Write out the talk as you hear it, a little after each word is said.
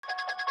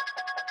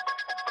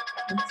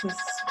It's a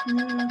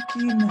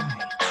spooky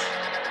night.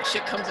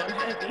 Shit comes on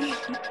heavy.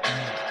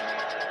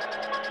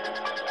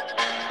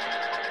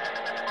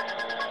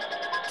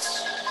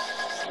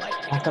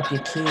 Lock up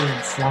your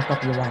kids, lock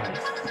up your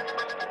wife.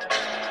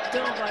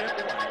 Don't light up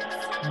your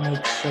lights.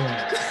 Make sure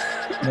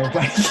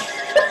nobody.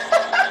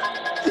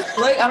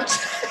 Look, I was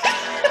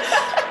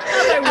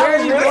like, where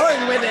are you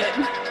going with it?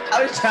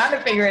 I was trying to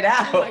figure it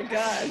out. Oh my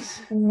gosh.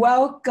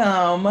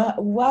 Welcome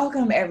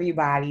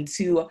everybody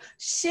to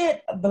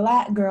Shit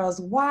Black Girls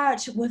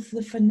Watch with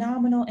the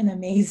phenomenal and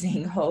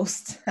amazing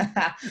host,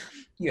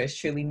 yours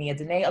truly, Nia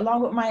Danae,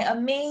 along with my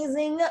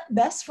amazing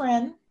best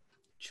friend,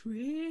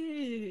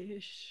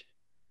 Trish.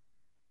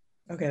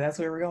 Okay, that's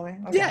where we're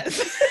going? Okay.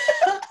 Yes.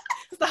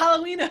 It's the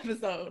Halloween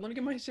episode. Let me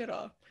get my shit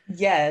off.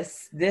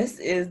 Yes, this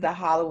is the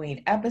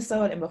Halloween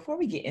episode. And before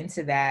we get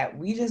into that,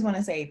 we just want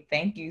to say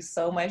thank you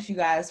so much, you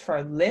guys,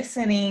 for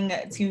listening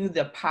to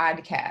the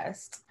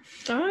podcast.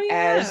 Oh,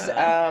 yeah. As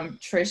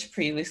Trish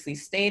previously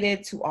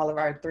stated to all of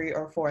our 3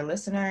 or 4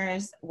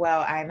 listeners,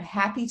 well, I'm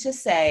happy to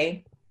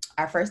say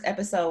our first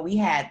episode, we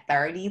had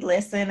 30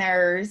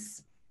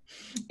 listeners.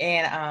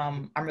 And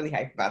I'm really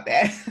hyped about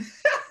that.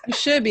 You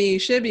should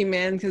be,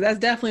 man, because that's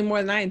definitely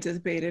more than I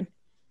anticipated.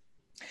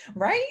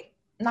 Right?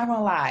 Not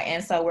gonna lie.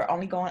 And so we're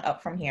only going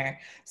up from here.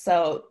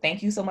 So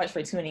thank you so much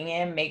for tuning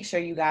in. Make sure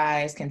you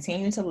guys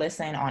continue to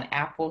listen on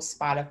Apple,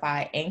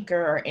 Spotify,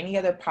 Anchor, or any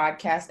other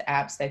podcast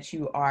apps that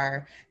you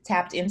are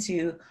tapped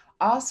into.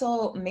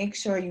 Also, make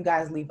sure you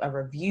guys leave a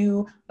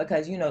review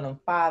because you know them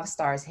 5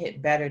 stars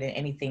hit better than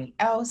anything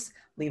else.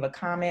 Leave a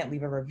comment,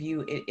 leave a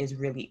review. It is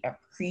really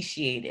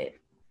appreciated.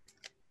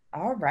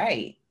 All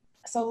right.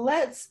 So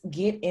let's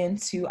get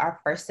into our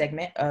first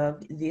segment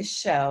of this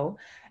show.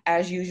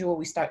 As usual,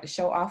 we start the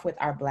show off with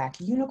our Black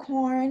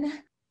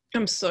Unicorn.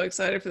 I'm so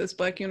excited for this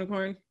Black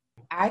Unicorn.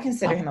 I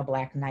consider him a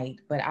Black Knight,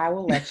 but I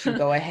will let you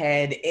go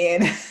ahead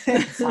and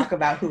talk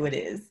about who it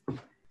is.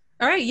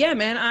 All right, yeah,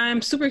 man,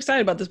 I'm super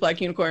excited about this Black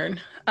Unicorn.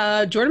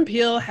 Jordan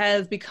Peele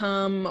has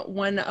become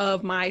one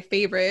of my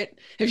favorite,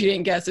 if you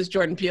didn't guess, it's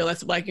Jordan Peele, that's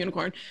the Black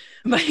Unicorn,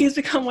 but he's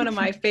become one of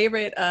my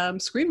favorite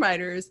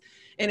screenwriters.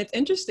 And it's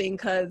interesting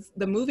because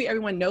the movie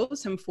everyone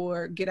knows him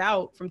for, Get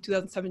Out from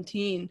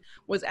 2017,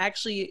 was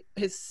actually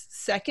his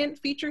second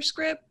feature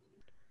script.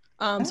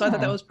 So I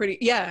thought that was pretty,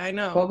 yeah, I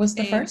know. What was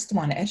the first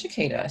one?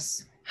 Educate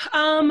us.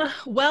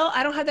 Well,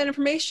 I don't have that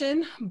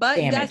information, but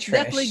Damn that's it,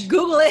 definitely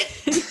Google it.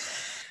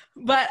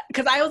 But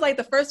because I was like,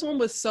 the first one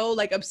was so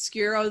like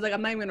obscure. I was like,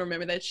 I'm not even gonna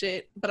remember that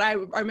shit. But I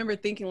remember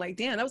thinking like,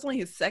 damn, that was only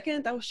his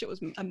second. That shit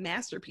was a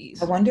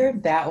masterpiece. I wonder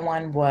if that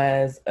one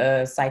was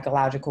a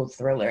psychological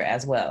thriller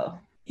as well.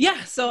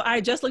 Yeah, so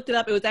I just looked it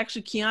up. It was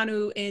actually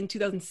Keanu in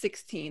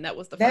 2016. That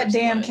was the that first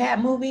damn one.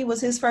 Cat movie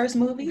was his first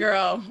movie.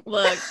 Girl,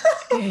 look,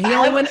 he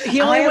only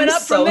went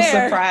up so from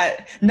there.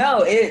 Surprised.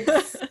 No,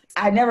 it's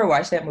I never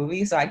watched that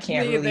movie, so I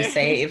can't really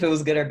say if it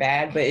was good or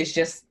bad. But it's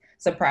just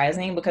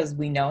surprising because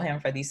we know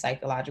him for these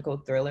psychological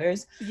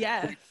thrillers.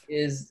 Yes,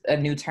 is a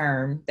new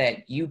term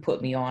that you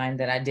put me on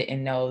that I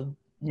didn't know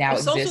now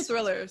exists. Social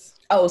thrillers.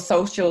 Oh,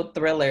 social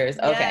thrillers.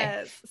 Okay.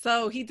 Yes.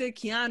 So he did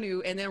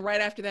Keanu, and then right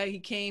after that, he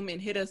came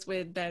and hit us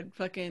with that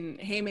fucking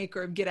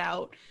haymaker of Get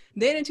Out.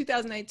 Then in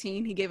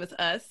 2019, he gave us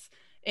Us,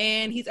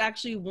 and he's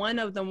actually one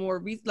of the more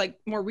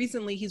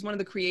recently, he's one of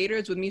the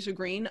creators with Misha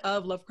Green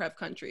of Lovecraft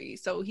Country.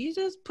 So he's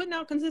just putting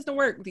out consistent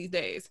work these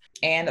days.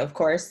 And of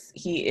course,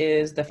 he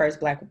is the first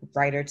Black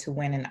writer to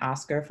win an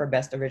Oscar for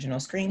Best Original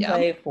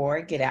Screenplay for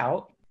Get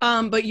Out.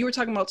 But you were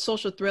talking about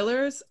social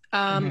thrillers.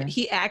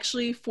 He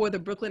actually, for the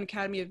Brooklyn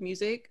Academy of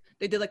Music,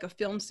 they did like a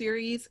film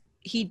series.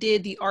 He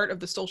did The Art of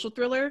the Social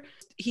Thriller.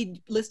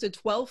 He listed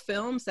 12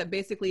 films that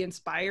basically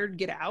inspired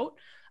Get Out.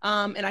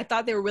 And I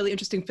thought they were really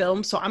interesting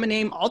films. So I'm gonna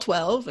name all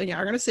 12 and y'all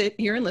are gonna sit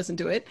here and listen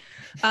to it.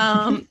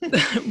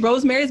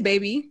 Rosemary's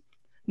Baby,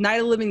 Night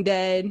of the Living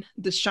Dead,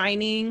 The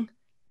Shining,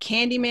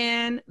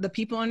 Candyman, The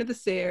People Under the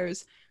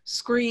Stairs,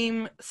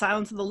 Scream,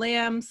 Silence of the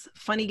Lambs,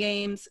 Funny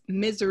Games,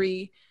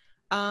 Misery,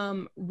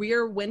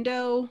 Rear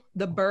Window,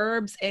 The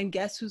Burbs, and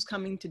Guess Who's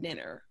Coming to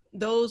Dinner.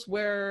 Those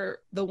were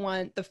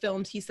the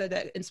films he said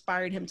that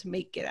inspired him to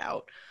make Get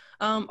Out.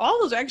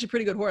 All those are actually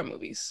pretty good horror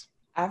movies.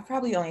 I've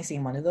probably only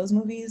seen one of those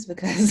movies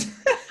because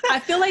I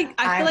feel like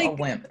I'm a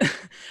wimp.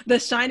 The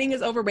Shining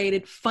is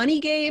overrated.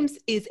 Funny Games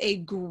is a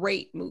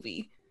great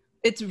movie.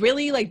 It's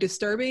really like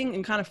disturbing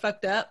and kind of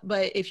fucked up,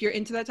 but if you're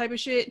into that type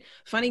of shit,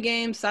 Funny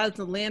Games, Silence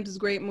of the Lambs is a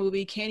great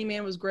movie.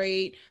 Candyman was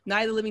great.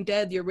 Night of the Living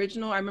Dead, the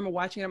original, I remember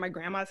watching it at my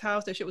grandma's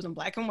house. That shit was in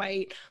black and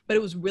white, but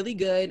it was really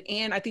good.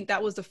 And I think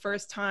that was the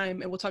first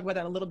time, and we'll talk about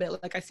that in a little bit,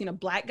 like I seen a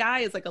Black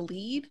guy as like a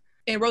lead.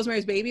 And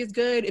Rosemary's Baby is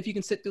good if you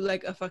can sit through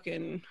like a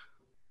fucking,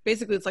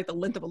 basically it's like the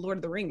length of a Lord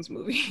of the Rings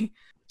movie.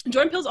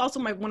 Jordan Peele's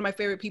also one of my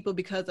favorite people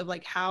because of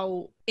like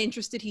how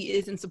interested he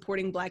is in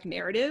supporting Black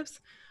narratives.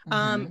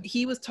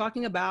 He was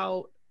talking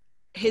about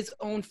his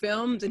own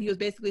films, and he was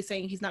basically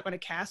saying he's not going to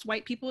cast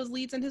white people as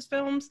leads in his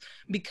films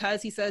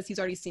because he says he's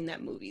already seen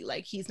that movie.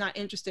 Like he's not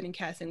interested in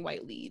casting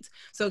white leads.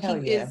 So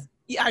he is.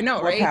 Yeah, I know,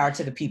 More right? power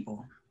to the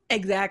people.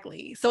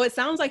 Exactly. So it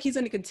sounds like he's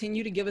going to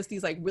continue to give us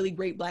these like really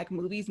great Black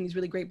movies and these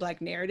really great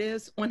Black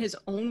narratives. On his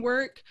own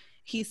work,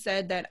 he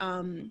said that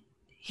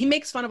he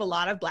makes fun of a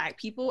lot of Black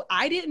people.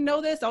 I didn't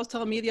know this. I was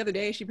telling me the other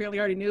day, she apparently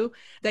already knew,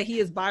 that he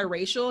is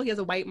biracial. He has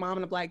a white mom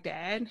and a Black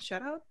dad.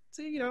 Shout out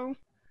to, you know,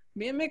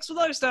 being mixed with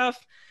other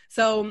stuff.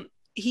 So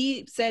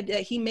he said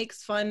that he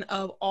makes fun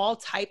of all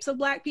types of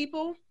Black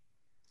people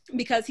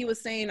because he was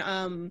saying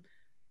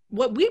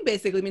what we've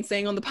basically been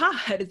saying on the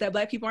pod is that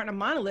Black people aren't a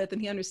monolith,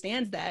 and he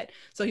understands that.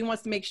 So he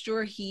wants to make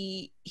sure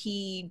he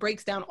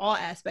breaks down all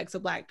aspects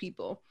of Black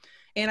people.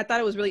 And I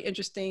thought it was really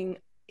interesting.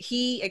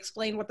 He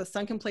explained what the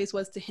sunken place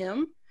was to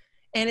him,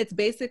 and it's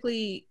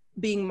basically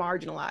being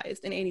marginalized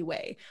in any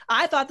way.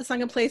 I thought the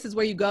sunken place is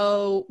where you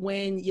go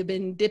when you've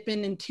been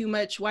dipping in too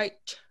much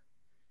white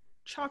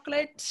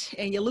chocolate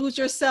and you lose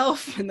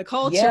yourself in the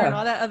culture and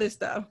all that other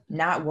stuff.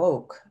 Not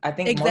woke. I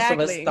think most of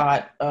us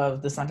thought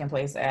of the sunken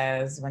place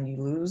as when you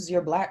lose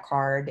your Black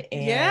card.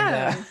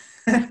 And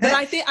but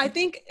I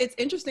think it's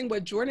interesting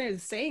what Jordan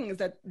is saying is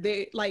that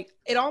they like,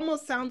 it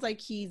almost sounds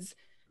like he's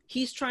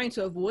trying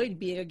to avoid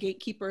being a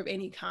gatekeeper of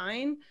any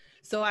kind.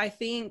 So I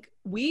think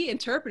we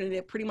interpreted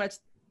it pretty much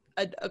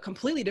a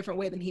completely different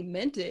way than he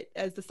meant it,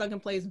 as the sunken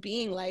place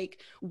being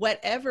like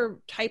whatever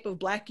type of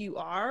Black you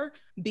are,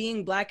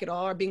 being Black at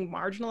all or being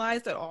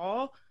marginalized at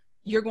all,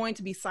 you're going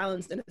to be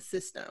silenced in a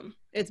system.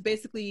 It's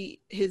basically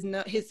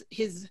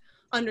his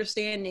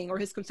understanding or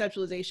his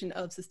conceptualization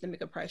of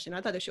systemic oppression.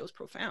 I thought that shit was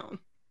profound.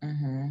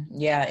 Mm-hmm.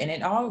 Yeah, and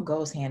it all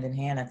goes hand in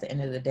hand at the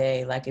end of the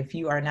day. Like if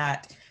you are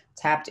not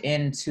tapped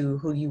into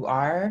who you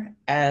are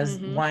as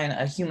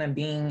a human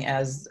being,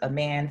 as a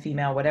man,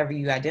 female, whatever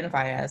you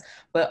identify as,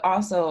 but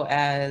also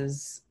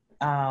as,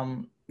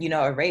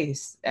 a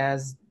race,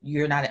 as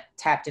you're not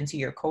tapped into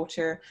your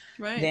culture,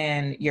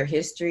 then your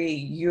history,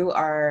 you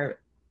are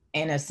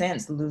in a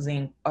sense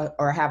losing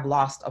or have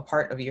lost a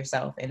part of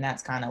yourself. And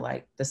that's kind of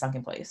like the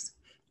sunken place.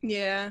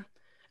 Yeah.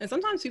 And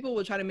sometimes people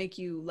will try to make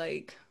you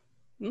like,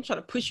 they'll try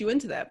to push you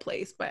into that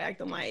place by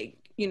acting like,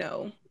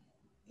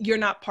 you're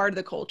not part of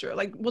the culture.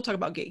 Like we'll talk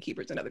about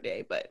gatekeepers another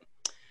day, but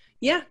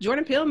yeah,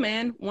 Jordan Peele,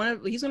 man,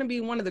 he's going to be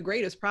one of the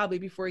greatest probably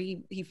before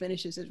he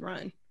finishes his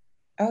run.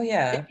 Oh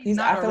yeah, I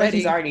feel like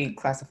he's already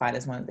classified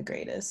as one of the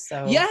greatest.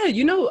 So yeah,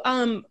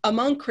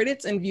 among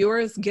critics and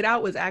viewers, Get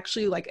Out was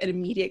actually like an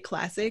immediate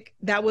classic.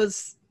 That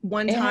was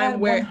one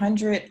time where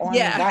 100 on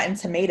Rotten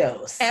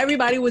Tomatoes.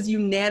 Everybody was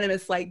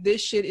unanimous, like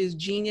this shit is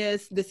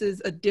genius. This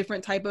is a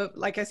different type of,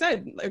 like I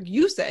said, like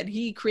you said,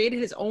 he created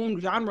his own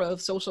genre of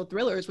social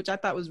thrillers, which I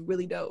thought was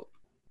really dope.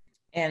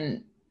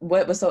 And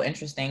what was so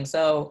interesting,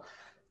 so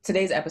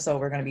today's episode,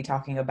 we're going to be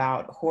talking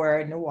about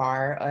Horror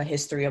Noir, A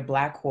History of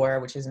Black Horror,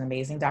 which is an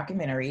amazing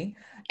documentary.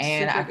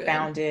 And I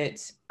found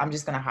it, I'm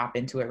just going to hop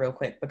into it real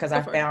quick because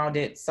I found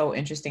it so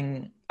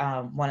interesting.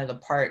 One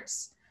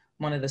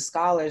of the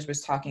scholars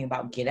was talking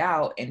about Get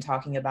Out and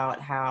talking about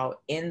how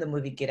in the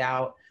movie Get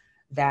Out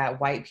that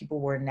white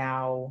people were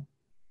now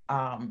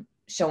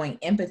showing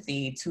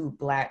empathy to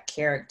Black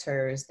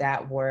characters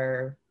that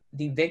were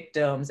the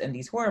victims in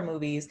these horror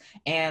movies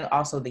and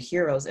also the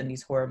heroes in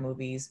these horror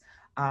movies.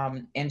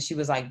 And she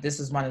was like, this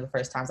is one of the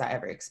first times I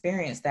ever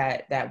experienced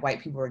that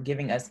white people were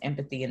giving us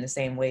empathy in the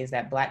same ways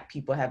that Black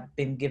people have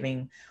been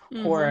giving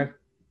horror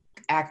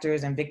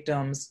actors and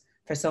victims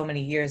for so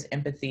many years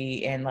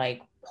empathy and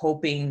like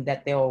hoping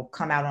that they'll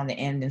come out on the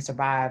end and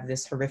survive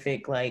this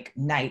horrific like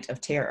night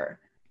of terror.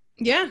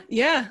 Yeah.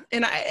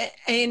 And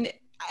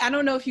I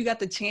don't know if you got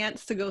the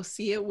chance to go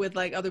see it with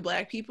like other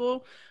Black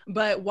people,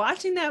 but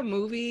watching that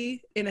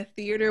movie in a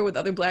theater with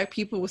other Black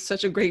people was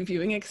such a great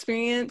viewing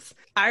experience.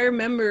 I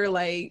remember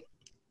like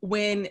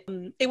when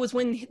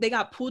they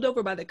got pulled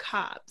over by the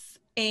cops,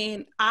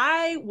 and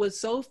I was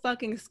so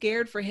fucking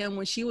scared for him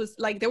when she was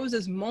like, there was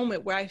this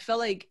moment where I felt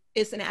like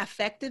it's an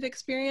affective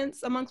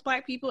experience amongst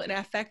Black people, and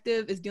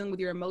affective is dealing with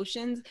your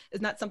emotions.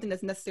 It's not something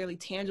that's necessarily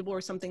tangible or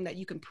something that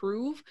you can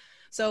prove.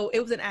 So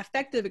it was an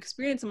affective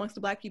experience amongst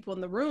the Black people in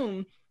the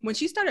room. When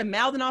she started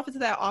mouthing off to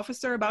that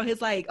officer about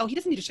his like, oh, he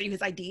doesn't need to show you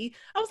his ID.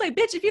 I was like,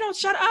 bitch, if you don't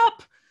shut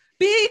up,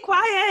 be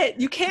quiet.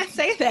 You can't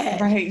say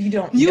that. Right.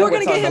 You are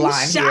going to get him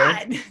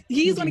shot. Here.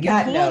 He's going to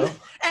get pulled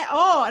at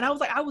all. And I was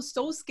like, I was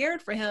so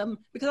scared for him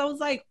because I was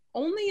like,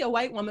 only a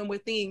white woman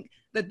would think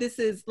that this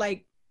is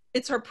like,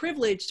 it's her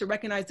privilege to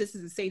recognize this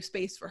is a safe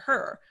space for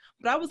her.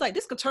 But I was like,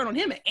 this could turn on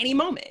him at any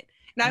moment.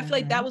 And I feel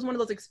like that was one of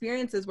those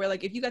experiences where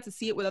like, if you got to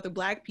see it with other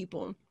Black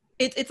people,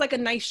 it's like a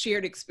nice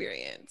shared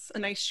experience, a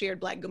nice shared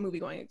Black movie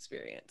going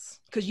experience,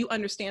 because you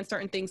understand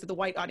certain things that the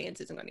white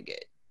audience isn't going to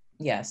get.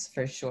 Yes,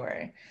 for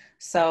sure.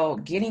 So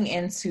getting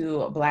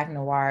into Black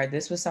Noir,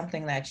 this was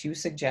something that you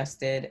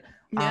suggested.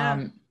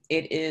 Yeah.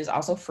 It is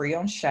also free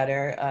on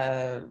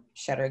Shudder.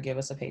 Shudder, give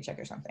us a paycheck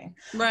or something.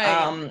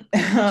 Right.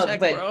 Check,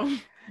 but bro.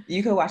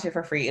 You can watch it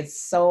for free. It's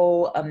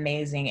so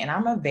amazing. And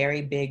I'm a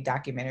very big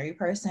documentary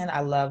person.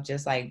 I love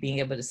just like being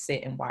able to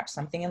sit and watch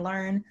something and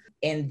learn.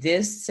 And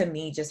this to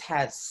me just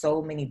had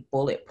so many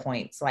bullet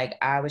points. Like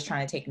I was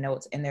trying to take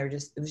notes and it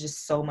was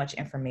just so much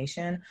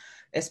information,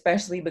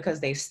 especially because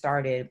they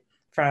started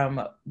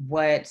from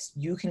what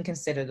you can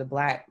consider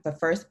the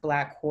first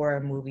Black horror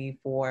movie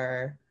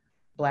for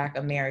Black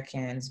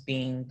Americans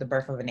being The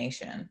Birth of a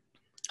Nation.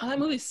 Oh, that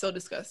movie's so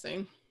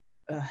disgusting.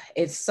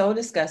 It's so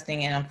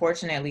disgusting, and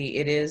unfortunately,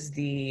 it is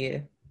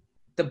the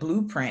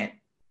blueprint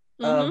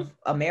of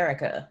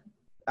America.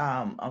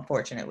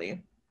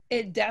 Unfortunately,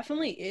 it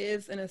definitely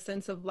is, in a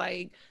sense of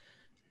like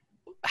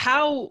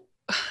how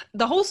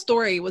the whole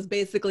story was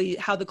basically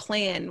how the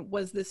Klan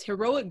was this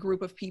heroic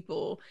group of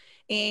people,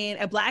 and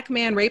a Black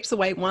man rapes a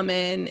white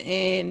woman,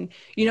 and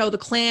you know the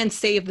Klan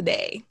saved the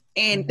day.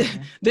 And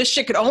this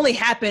shit could only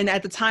happen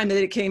at the time that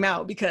it came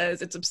out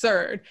because it's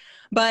absurd.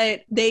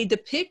 But they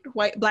depict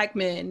Black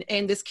men,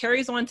 and this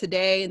carries on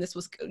today. And this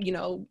was, you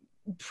know,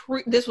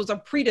 this was a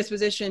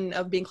predisposition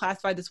of being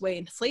classified this way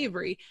in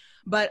slavery.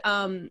 But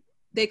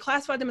they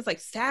classified them as like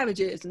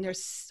savages, and they're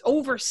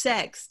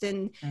oversexed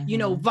and, you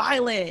know,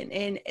 violent.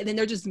 And then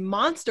they're just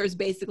monsters,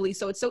 basically.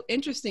 So it's so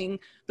interesting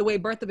the way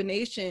Birth of a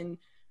Nation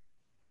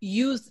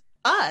used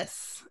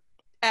us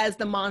as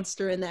the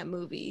monster in that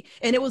movie.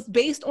 And it was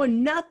based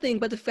on nothing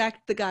but the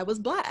fact the guy was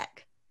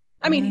Black.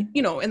 I mean,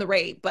 you know, in the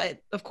rape,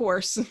 but of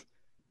course,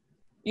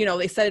 you know,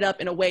 they set it up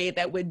in a way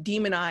that would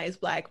demonize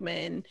Black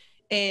men.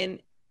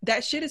 And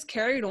that shit is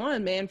carried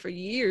on, man, for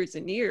years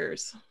and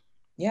years.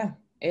 Yeah,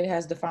 it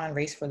has defined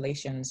race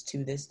relations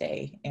to this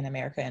day in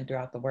America and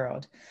throughout the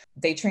world.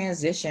 They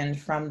transitioned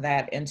from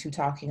that into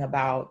talking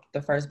about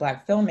the first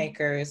Black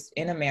filmmakers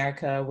in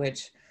America,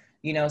 which,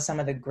 you know, some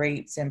of the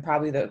greats, and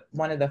probably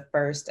one of the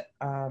first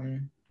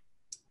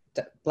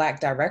Black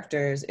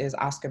directors is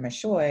Oscar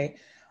Micheaux.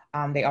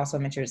 They also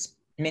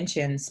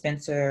mentioned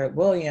Spencer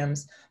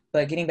Williams.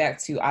 But getting back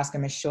to Oscar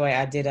Micheaux,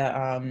 I did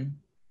a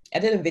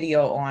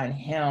video on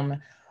him.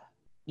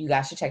 You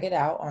guys should check it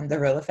out on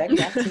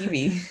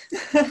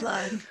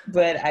TheRealEffect.tv.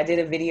 But I did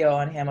a video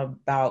on him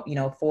about, you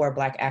know, 4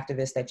 Black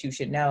activists that you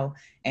should know.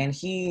 And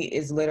he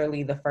is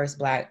literally the first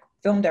Black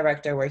film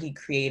director where he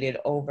created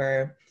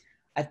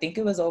I think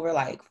it was over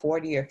like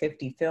 40 or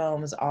 50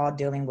 films, all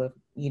dealing with,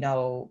 you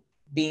know,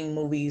 being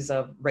movies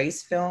of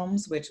race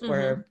films, which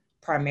were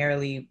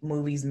primarily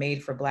movies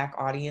made for Black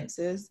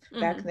audiences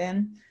back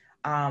then.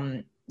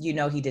 You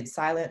know, he did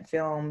silent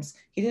films,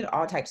 he did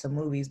all types of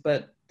movies,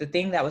 but the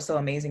thing that was so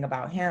amazing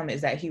about him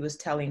is that he was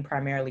telling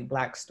primarily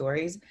Black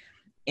stories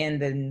in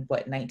the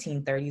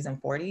 1930s and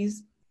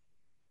 40s.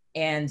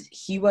 And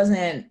he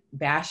wasn't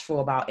bashful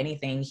about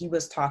anything. He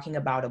was talking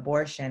about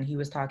abortion. He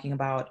was talking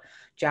about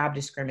job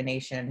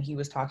discrimination. He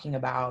was talking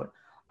about,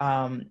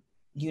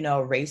 you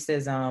know,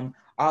 racism,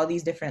 all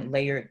these different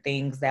layered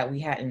things that we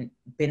hadn't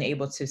been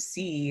able to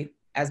see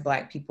as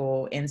Black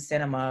people in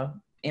cinema,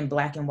 in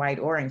black and white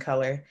or in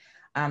color.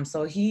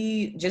 So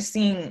he, just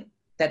seeing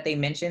that they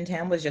mentioned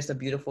him was just a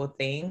beautiful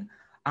thing.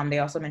 They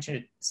also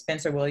mentioned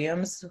Spencer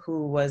Williams,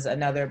 who was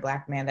another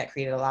Black man that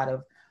created a lot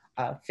of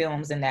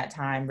films in that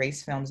time,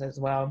 race films as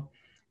well.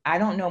 I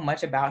don't know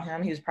much about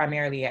him. He was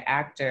primarily an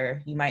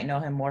actor. You might know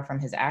him more from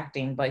his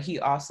acting, but he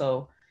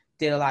also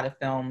did a lot of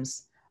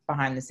films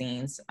behind the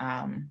scenes.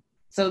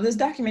 So this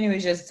documentary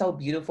was just so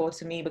beautiful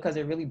to me because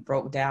it really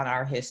broke down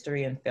our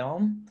history in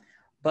film,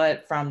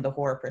 but from the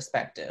horror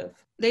perspective.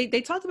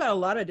 They talked about a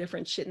lot of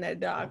different shit in that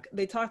doc.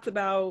 They talked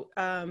about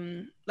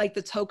like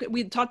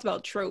we talked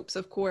about tropes,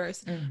 of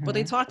course, but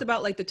they talked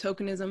about like the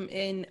tokenism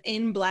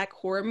in Black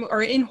horror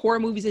or in horror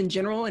movies in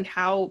general and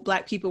how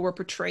Black people were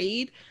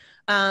portrayed.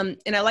 And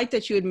I like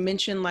that you had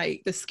mentioned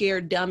like the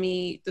scared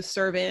dummy, the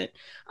servant.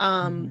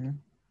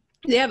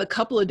 They have a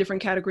couple of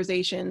different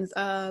categorizations,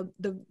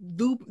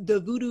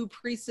 the voodoo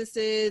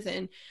priestesses,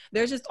 and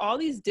there's just all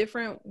these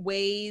different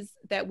ways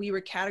that we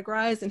were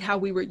categorized and how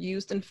we were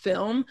used in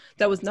film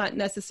that was not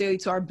necessarily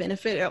to our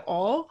benefit at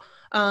all,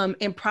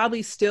 and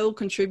probably still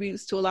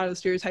contributes to a lot of the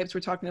stereotypes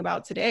we're talking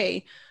about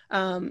today,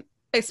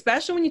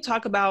 especially when you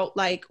talk about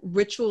like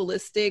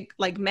ritualistic,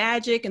 like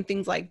magic and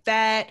things like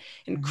that,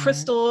 and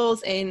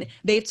crystals, and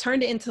they've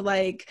turned it into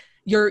like,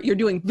 you're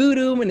doing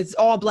voodoo and it's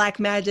all Black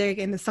magic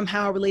and it's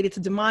somehow related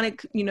to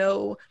demonic, you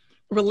know,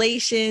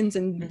 relations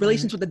and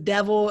relations with the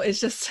devil.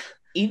 It's just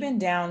even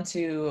down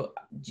to,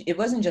 it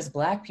wasn't just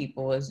Black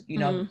people, as you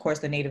know, of course,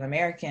 the Native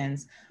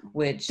Americans,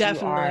 which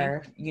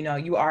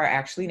you are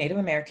actually Native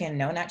American.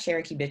 No, not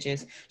Cherokee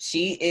bitches.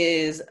 She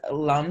is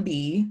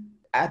Lumbee.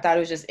 I thought it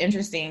was just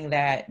interesting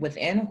that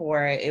within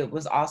horror, it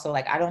was also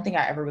like, I don't think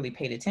I ever really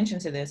paid attention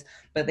to this,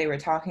 but they were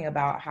talking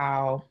about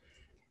how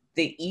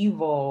the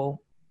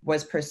evil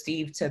was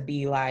perceived to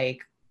be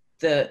like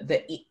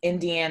the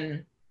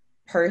Indian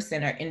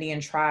person or Indian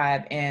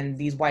tribe, and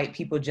these white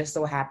people just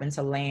so happened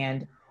to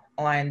land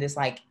on this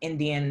like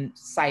Indian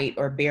site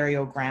or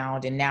burial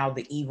ground, and now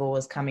the evil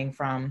is coming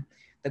from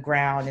the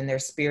ground and their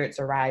spirits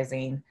are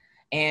rising.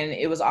 And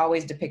it was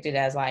always depicted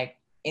as like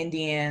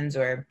Indians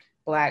or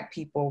Black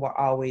people were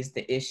always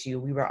the issue.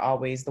 We were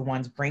always the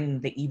ones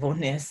bringing the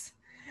evilness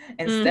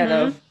instead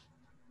of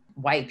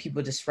white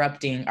people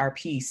disrupting our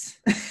peace.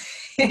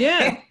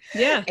 Yeah.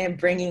 And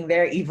bringing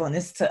their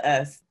evilness to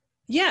us.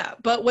 Yeah,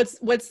 but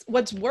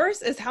what's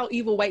worse is how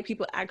evil white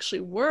people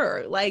actually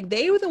were. Like,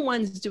 they were the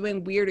ones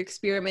doing weird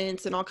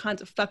experiments and all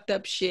kinds of fucked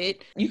up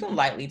shit. You can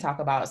lightly talk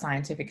about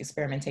scientific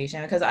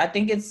experimentation, because I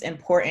think it's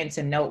important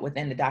to note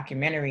within the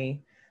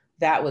documentary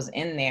that was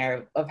in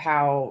there of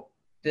how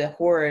the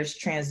horrors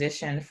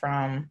transitioned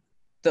from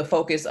the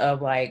focus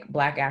of like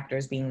Black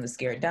actors being the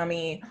scared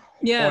dummy,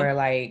 Yeah. or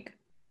like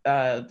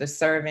the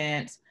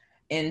servant,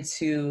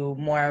 into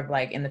more of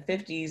like in the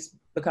 50s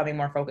becoming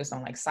more focused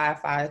on like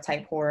sci-fi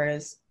type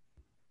horrors.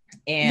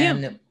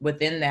 And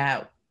within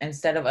that,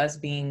 instead of us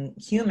being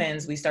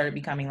humans, we started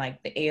becoming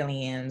like the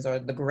aliens or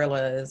the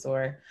gorillas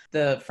or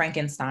the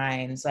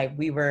Frankensteins. Like,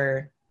 we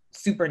were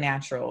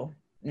supernatural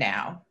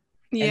now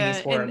in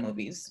these horror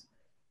movies.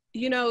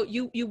 You know,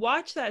 you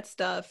watch that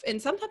stuff,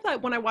 and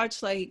sometimes when I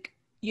watch, like,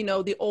 you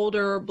know, the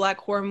older Black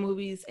horror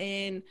movies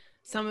and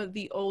some of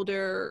the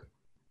older,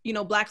 you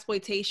know,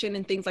 Blaxploitation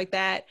and things like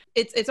that,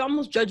 it's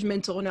almost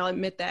judgmental, and I'll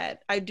admit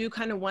that. I do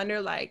kind of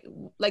wonder, like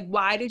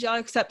why did y'all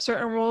accept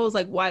certain roles?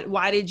 Like,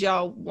 why did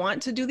y'all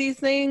want to do these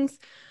things?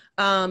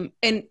 And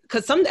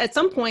because at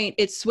some point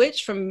it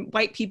switched from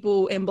white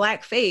people in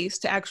blackface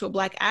to actual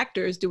Black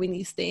actors doing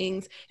these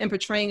things and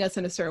portraying us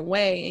in a certain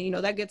way. And, you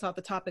know, that gets off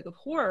the topic of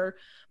horror,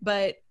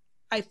 but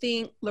I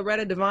think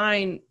Loretta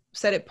Devine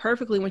said it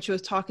perfectly when she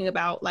was talking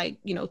about, like,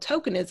 you know,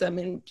 tokenism.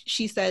 And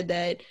she said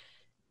that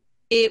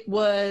it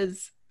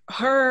was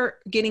her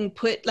getting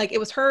put, like, it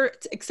was her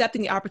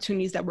accepting the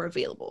opportunities that were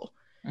available.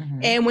 Mm-hmm.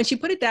 And when she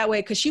put it that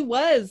way, because she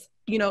was,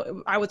 you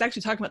know, I was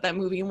actually talking about that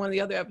movie in one of the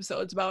other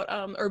episodes about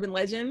Urban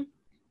Legend,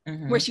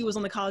 mm-hmm. where she was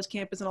on the college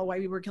campus and all white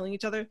people were killing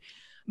each other.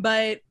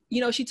 But, you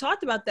know, she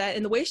talked about that.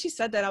 And the way she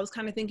said that, I was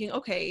kind of thinking,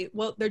 okay,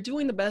 well, they're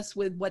doing the best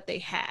with what they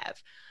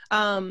have.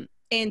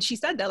 And she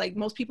said that, like,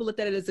 most people looked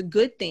at it as a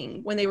good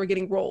thing when they were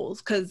getting roles,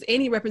 because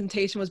any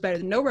representation was better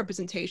than no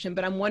representation.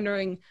 But I'm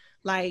wondering,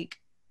 like,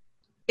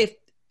 if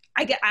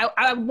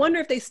I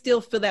wonder if they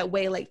still feel that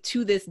way, like,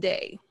 to this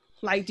day.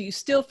 Like, do you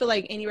still feel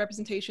like any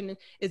representation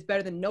is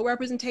better than no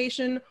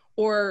representation,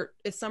 or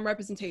is some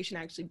representation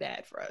actually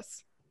bad for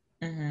us?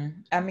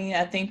 Mm-hmm. I mean,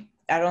 I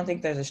don't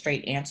think there's a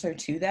straight answer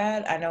to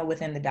that. I know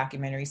within the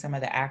documentary, some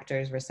of the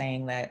actors were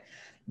saying that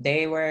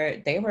they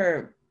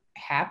were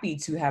happy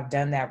to have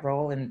done that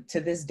role, and to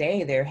this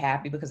day they're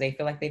happy because they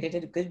feel like they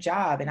did a good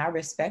job. And I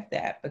respect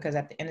that, because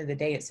at the end of the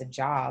day, it's a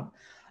job.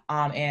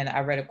 And I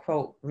read a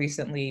quote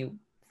recently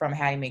from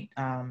Hattie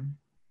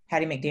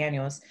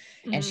McDaniels,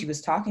 mm-hmm. and she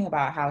was talking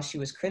about how she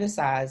was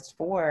criticized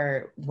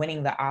for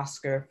winning the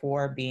Oscar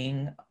for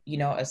being, you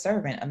know, a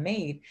servant, a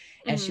maid.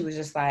 And mm-hmm. she was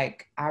just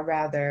like, I'd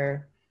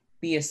rather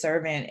be a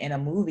servant in a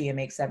movie and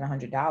make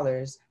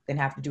 $700 than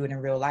have to do it in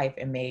real life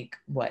and make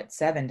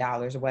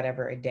 $7 or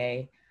whatever a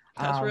day.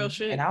 That's real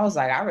shit. And I was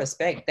like, I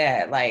respect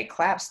that. Like,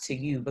 claps to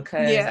you,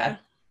 because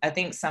I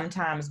think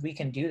sometimes we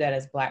can do that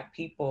as Black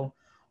people.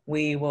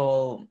 We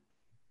will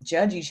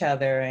judge each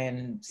other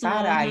and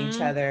side-eye mm-hmm. each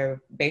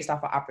other based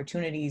off of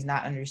opportunities,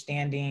 not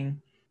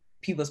understanding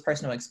people's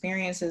personal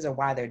experiences or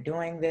why they're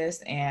doing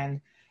this.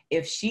 And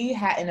if she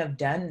hadn't have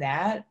done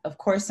that, of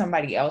course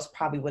somebody else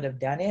probably would have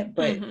done it,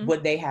 but mm-hmm.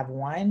 would they have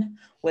won?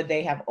 Would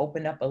they have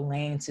opened up a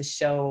lane to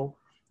show,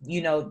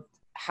 you know,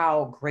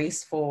 how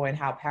graceful and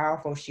how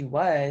powerful she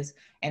was,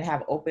 and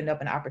have opened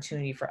up an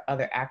opportunity for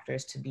other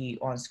actors to be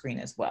on screen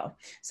as well?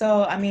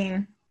 So, I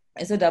mean,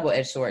 it's a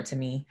double-edged sword to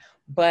me,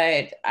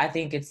 but I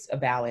think it's a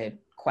valid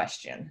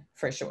question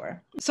for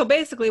sure. So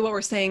basically what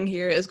we're saying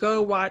here is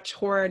go watch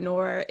Horror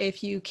Noir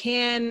if you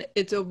can.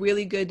 It's a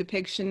really good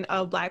depiction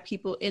of Black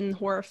people in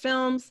horror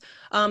films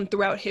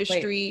throughout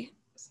history. Wait,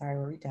 sorry,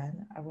 were we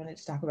done? I wanted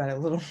to talk about it a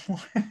little more.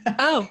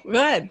 Oh,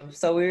 good.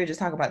 So we were just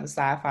talking about the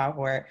sci-fi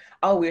horror.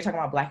 Oh, we were talking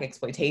about Black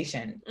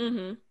exploitation.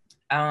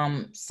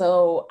 Mm-hmm.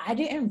 So I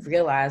didn't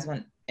realize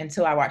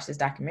until I watched this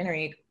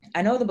documentary.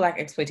 I know the Black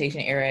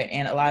exploitation era,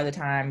 and a lot of the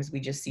times we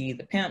just see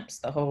the pimps,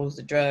 the hoes,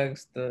 the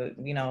drugs,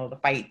 the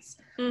fights.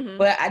 Mm-hmm.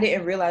 But I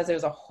didn't realize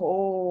there's a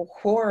whole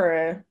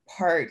horror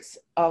parts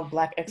of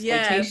Black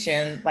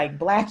exploitation, like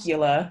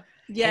Blackula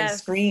and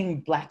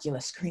Scream,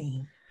 Blackula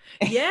Scream.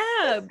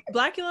 Yeah,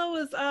 Blackula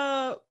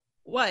was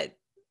what?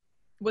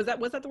 Was that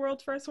the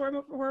world's first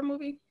horror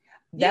movie?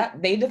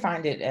 They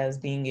defined it as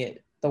being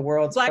the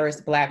world's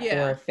first Black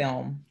horror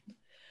film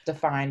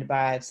defined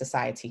by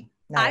society.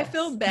 I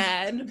feel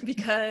bad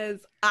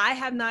because I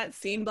have not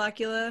seen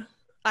Blackula.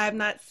 I have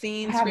not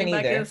seen Scream,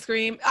 Blackula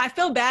Scream. I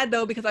feel bad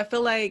though, because I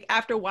feel like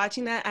after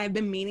watching that, I've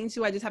been meaning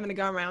to. I just haven't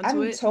gone around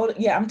to it.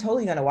 I'm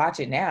totally gonna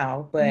watch it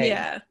now.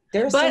 But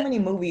there's so many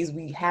movies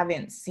we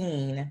haven't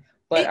seen,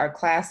 but are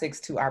classics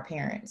to our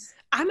parents.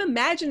 I'm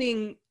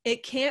imagining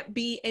it can't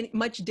be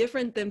much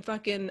different than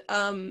fucking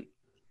A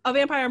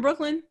Vampire in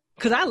Brooklyn,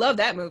 because I love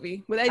that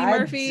movie with Eddie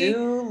Murphy. I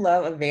do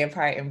love A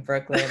Vampire in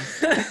Brooklyn.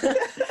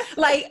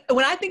 Like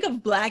when I think of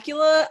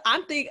Blackula,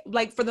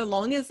 for the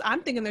longest,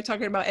 I'm thinking they're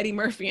talking about Eddie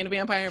Murphy and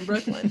Vampire in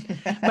Brooklyn,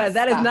 but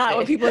that is not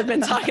what people have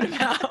been talking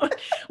about.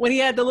 When he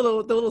had the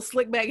little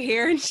slick back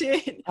hair and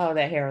shit. Oh,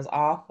 that hair was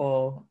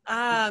awful. Man,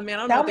 I don't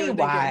know Tell what they me were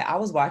why. thinking. I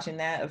was watching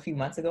that a few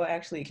months ago.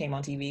 Actually, it came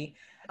on TV,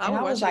 and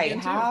I watch was it like,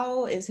 again, too.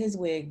 "How is his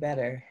wig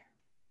better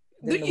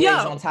than the Yo,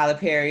 wigs on Tyler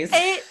Perry's?"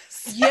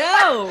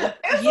 Yo, the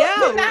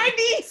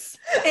 90s.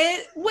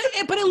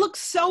 But it looks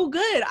so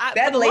good.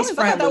 That lace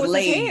front that was his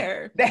laid.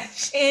 hair.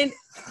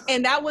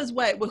 And that was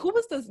what? Who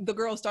was the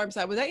girl star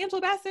beside? Was that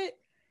Angela Bassett?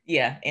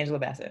 Yeah, Angela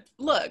Bassett.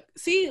 Look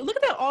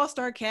at that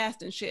all-star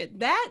cast and shit.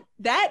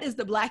 That is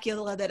the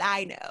Blackula that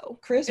I know.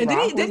 Chris and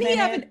Rock didn't he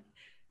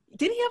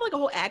have like a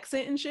whole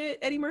accent and shit?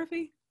 Eddie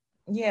Murphy.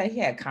 Yeah, he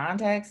had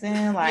contacts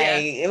in. Like yeah,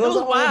 it was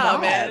a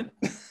wild, man.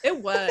 It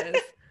was.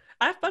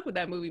 I fuck with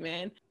that movie,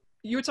 man.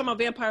 You were talking about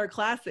vampire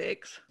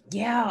classics.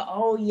 Yeah.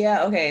 Oh,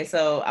 yeah. Okay.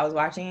 So I was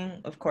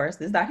watching, of course,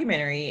 this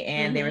documentary,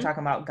 and they were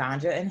talking about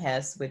Ganja and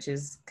Hess, which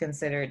is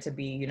considered to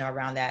be,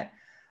 around that.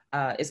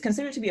 It's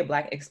considered to be a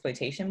Black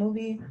exploitation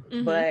movie,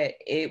 but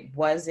it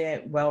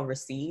wasn't well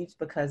received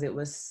because it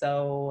was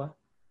so.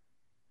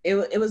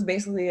 It was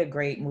basically a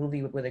great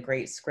movie with a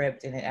great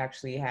script, and it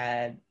actually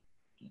had.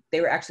 They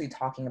were actually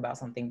talking about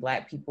something.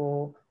 Black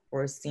people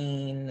were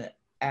seen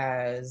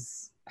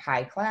as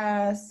high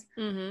class.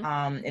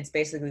 It's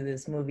basically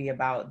this movie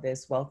about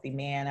this wealthy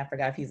man. I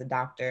forgot if he's a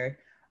doctor,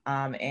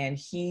 and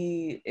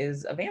he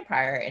is a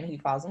vampire, and he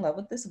falls in love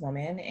with this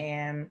woman,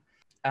 and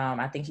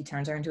I think he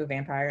turns her into a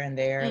vampire, and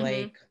they're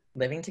like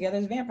living together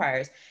as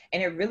vampires.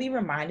 And it really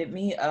reminded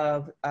me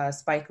of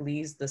Spike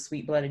Lee's The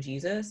Sweet Blood of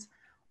Jesus,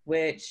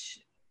 which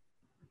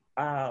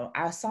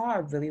I saw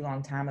a really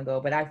long time ago,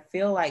 but I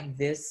feel like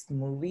this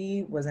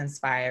movie was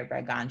inspired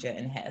by Ganja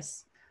and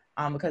Hess.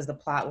 Because the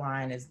plot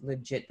line is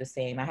legit the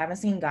same. I haven't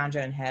seen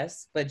Ganja and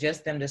Hess, but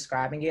just them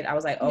describing it, I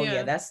was like, oh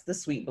yeah, that's The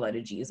Sweet Blood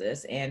of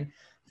Jesus. And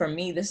for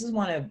me, this is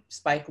one of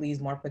Spike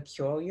Lee's more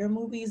peculiar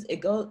movies.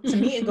 It goes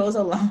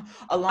along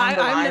the lines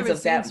I've never of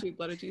seen that. Sweet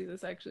Blood of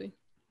Jesus, actually.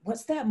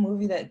 What's that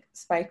movie that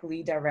Spike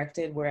Lee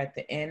directed where at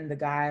the end the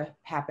guy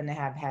happened to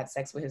have had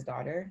sex with his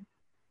daughter?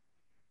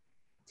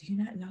 Do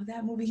you not know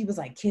that movie? He was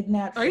like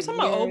kidnapped. Are you talking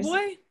about Old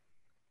Boy?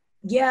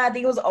 Yeah, I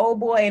think it was Old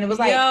Boy, and it was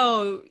like,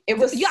 it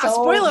was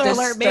so spoiler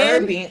alert,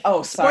 man.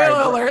 Oh,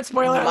 sorry.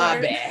 Spoiler alert.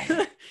 My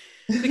bad.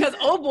 Because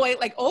Old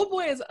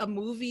Boy is a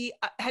movie.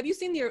 Have you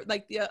seen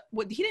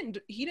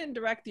he didn't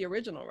direct the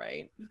original,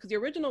 right? Because the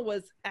original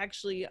was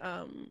actually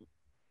no,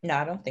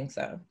 I don't think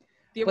so.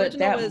 The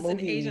original was an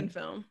Asian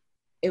film.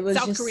 It was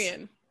South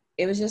Korean.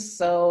 It was just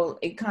so,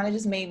 it kind of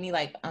just made me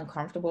like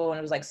uncomfortable, and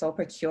it was like so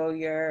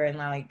peculiar, and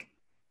like,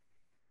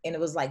 and it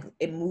was like,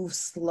 it moves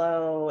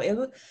slow.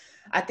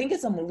 I think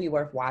it's a movie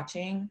worth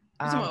watching.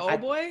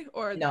 Old Boy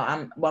or no?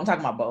 I'm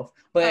talking about both,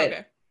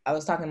 but I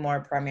was talking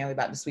more primarily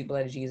about The Sweet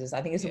Blood of Jesus.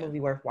 I think it's a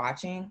movie worth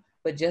watching,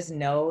 but just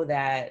know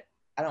that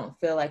I don't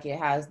feel like it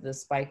has the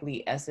Spike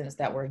Lee essence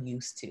that we're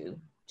used to.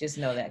 Just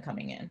know that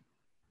coming in.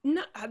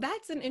 No,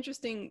 that's an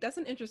interesting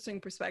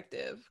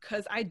perspective,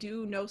 because I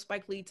do know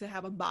Spike Lee to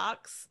have a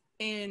box,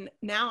 and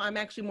now I'm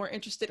actually more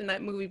interested in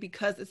that movie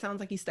because it sounds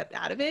like he stepped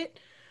out of it.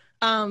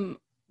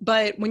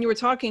 But when you were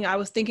talking, I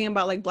was thinking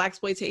about like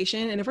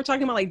Blaxploitation, and if we're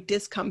talking about like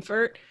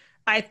discomfort,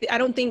 I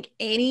don't think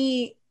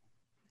any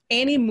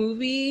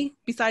movie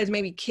besides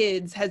maybe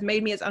Kids has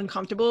made me as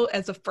uncomfortable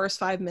as the first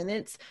 5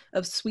 minutes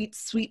of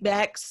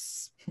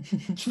Sweetback's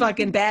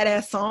fucking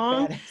badass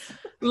song.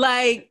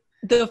 Like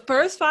the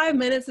first 5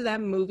 minutes of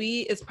that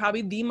movie is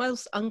probably the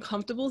most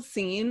uncomfortable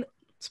scene.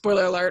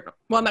 Spoiler alert.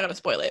 Well, I'm not going to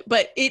spoil it,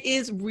 but it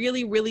is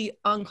really, really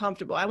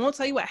uncomfortable. I won't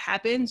tell you what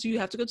happens. You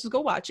have to just go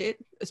watch it.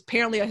 It's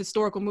apparently a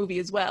historical movie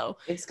as well.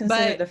 It's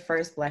considered the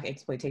first Black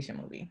exploitation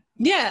movie.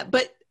 Yeah,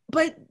 but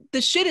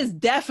the shit is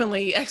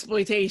definitely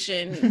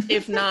exploitation,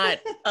 if not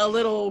a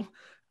little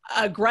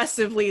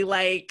aggressively,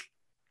 like,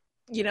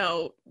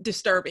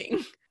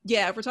 disturbing.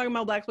 Yeah, if we're talking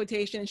about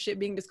Blaxploitation, shit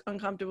being just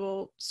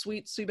uncomfortable,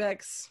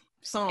 Sweetback's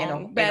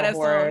song, badass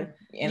song.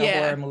 In a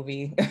horror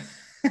movie.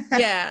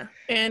 Yeah,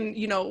 and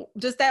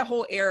just that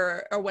whole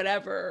era or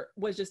whatever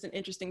was just an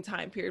interesting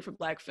time period for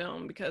Black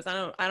film, because I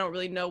don't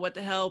really know what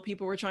the hell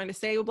people were trying to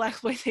say with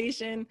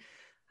Blaxploitation.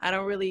 I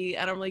don't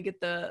really get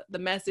the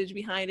message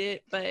behind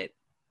it, but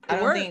it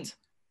worked.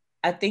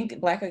 I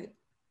think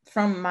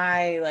from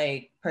my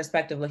like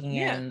perspective looking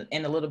in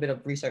a little bit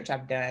of research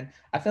I've done,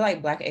 I feel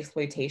like Black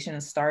exploitation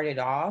started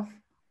off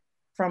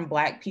from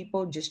Black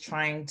people just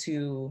trying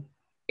to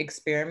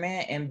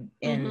experiment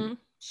and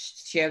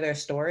share their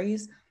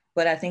stories.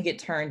 But I think it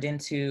turned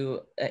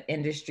into an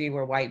industry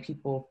where white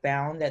people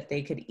found that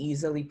they could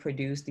easily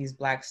produce these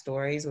Black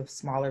stories with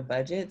smaller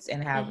budgets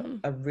and have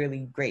a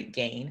really great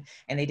gain.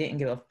 And they didn't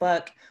give a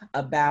fuck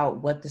about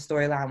what the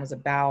storyline was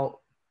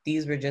about.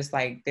 These were just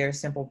like their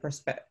simple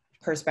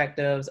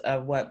perspectives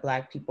of what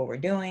Black people were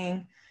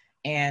doing.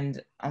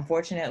 And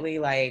unfortunately,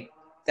 like,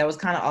 that was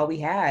kind of all we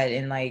had.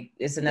 And like,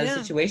 it's another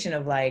situation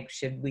of like,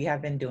 should we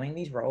have been doing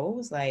these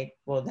roles? Like,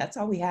 well, that's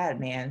all we had,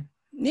 man.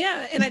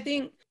 Yeah. And I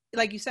think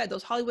like you said,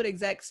 those Hollywood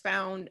execs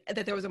found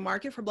that there was a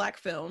market for Black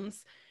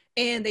films,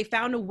 and they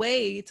found a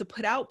way to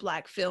put out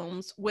Black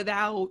films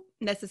without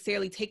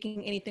necessarily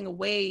taking anything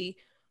away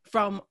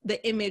from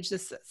the image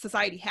that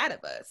society had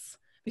of us,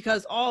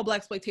 because all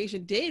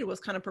Blaxploitation did was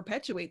kind of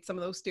perpetuate some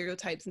of those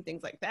stereotypes and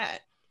things like that.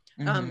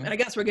 And I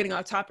guess we're getting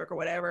off topic or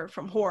whatever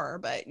from horror,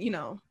 but you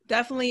know,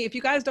 definitely, if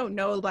you guys don't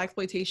know the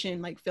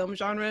Blaxploitation like film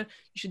genre,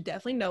 you should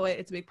definitely know it.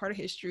 It's a big part of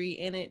history,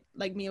 and it,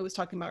 like Mia was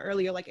talking about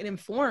earlier, like it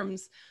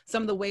informs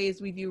some of the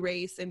ways we view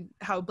race and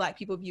how Black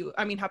people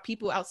how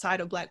people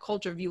outside of Black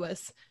culture view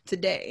us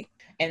today.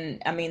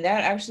 And I mean,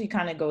 that actually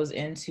kind of goes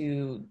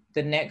into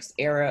the next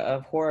era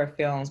of horror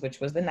films, which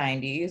was the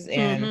 90s.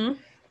 And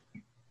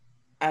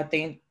I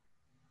think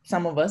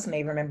some of us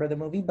may remember the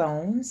movie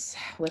Bones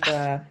with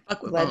a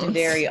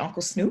legendary Bones.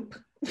 Uncle Snoop.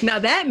 Now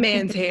that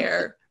man's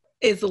hair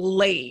is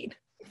laid.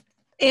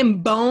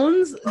 In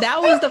Bones,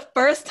 that was the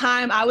first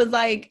time I was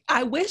like,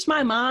 I wish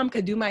my mom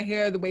could do my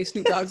hair the way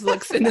Snoop Dogg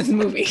looks in this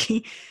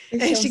movie.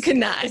 And she could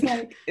not.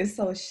 It's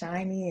so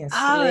shiny and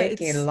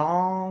slick and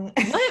long.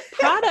 What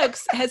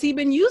products has he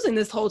been using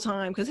this whole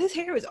time? Because his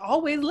hair is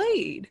always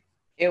laid.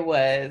 It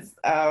was.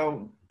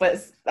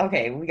 But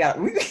okay,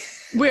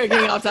 we're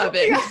getting off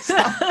topic.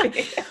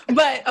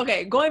 But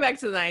okay, going back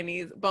to the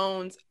 90s,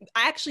 Bones.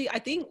 I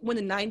think when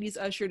the 90s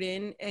ushered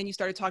in and you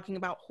started talking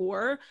about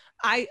horror,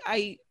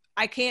 I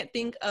can't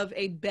think of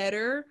a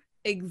better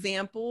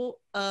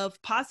example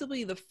of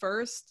possibly the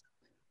first,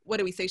 what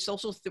do we say,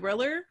 social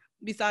thriller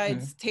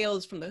besides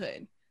Tales from the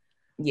Hood.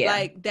 Yeah.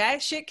 Like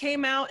that shit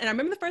came out, and I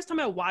remember the first time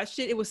I watched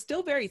it, it was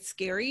still very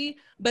scary,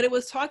 but it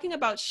was talking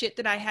about shit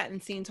that I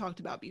hadn't seen talked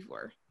about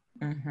before.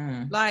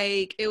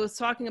 Like it was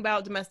talking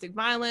about domestic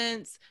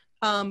violence,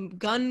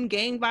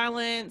 gang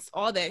violence,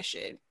 all that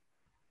shit.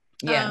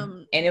 Yeah.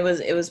 And it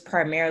was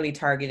primarily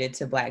targeted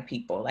to Black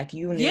people. Like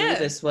you knew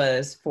this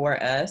was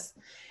for us.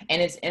 And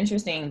it's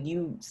interesting,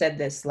 you said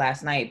this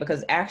last night,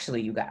 because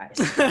actually, you guys,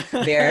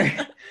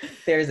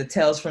 there's a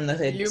Tales from the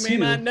Hood. You may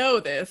not know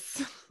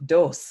this.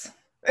 Dos.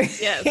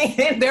 Yes.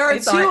 There are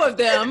two of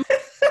them.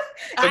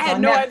 I had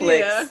no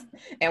idea.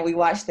 And we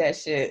watched that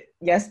shit.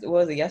 What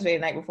was it, yesterday,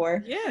 the night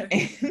before? Yeah.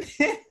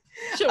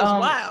 Shit was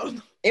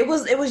wild. It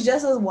was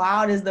just as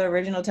wild as the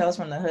original Tales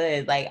from the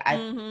Hood. Like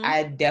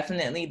I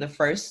definitely, the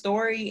first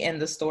story and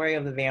the story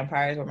of the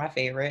vampires were my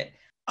favorite.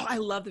 Oh, I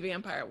love the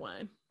vampire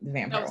one. The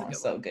vampire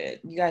one's so good.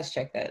 You guys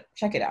check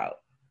it out.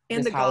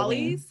 And the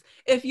Gollies.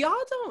 If y'all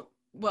don't,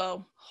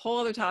 well, whole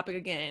other topic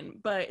again,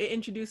 but it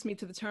introduced me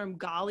to the term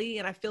Golly,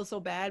 and I feel so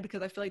bad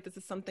because I feel like this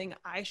is something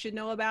I should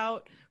know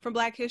about from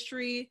Black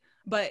history.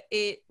 But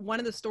one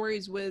of the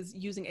stories was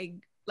using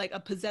a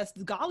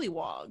possessed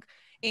gollywog.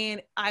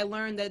 And I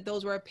learned that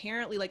those were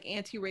apparently like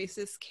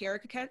anti-racist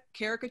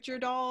caricature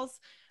dolls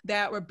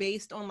that were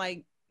based on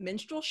like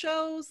minstrel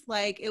shows.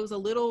 Like it was a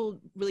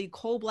little really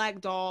coal black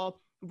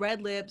doll,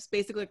 red lips,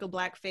 basically like a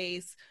black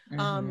face,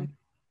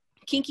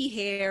 kinky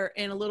hair,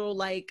 and a little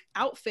like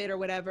outfit or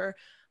whatever.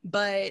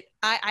 But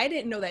I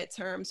didn't know that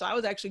term. So I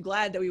was actually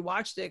glad that we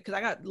watched it, because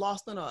I got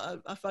lost in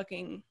a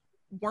fucking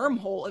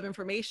wormhole of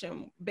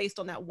information based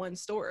on that one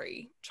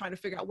story, trying to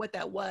figure out what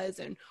that was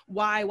and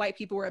why white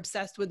people were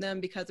obsessed with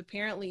them, because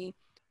apparently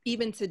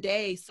even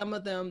today, some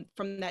of them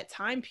from that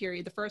time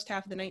period, the first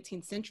half of the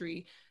 19th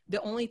century,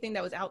 the only thing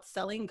that was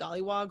outselling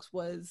gollywogs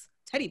was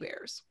teddy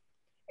bears.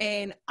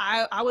 And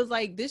I was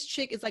like, this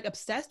chick is like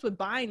obsessed with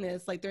buying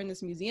this, like they're in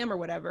this museum or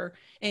whatever,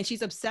 and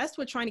she's obsessed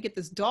with trying to get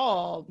this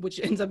doll, which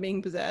ends up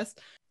being possessed.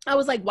 I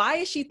was like, why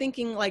is she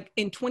thinking like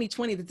in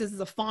 2020 that this is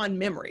a fond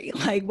memory?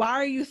 Like, why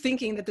are you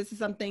thinking that this is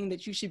something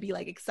that you should be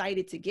like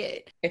excited to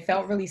get? It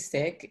felt really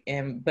sick,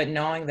 but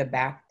knowing the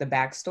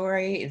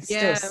backstory, it's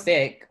still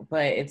sick,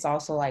 but it's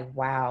also like,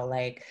 wow,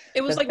 like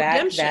it was like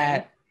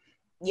redemption.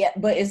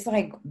 But it's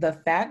like the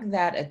fact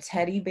that a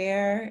teddy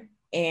bear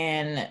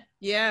and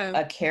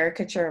a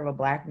caricature of a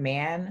black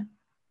man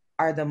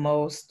are the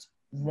most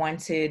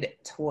wanted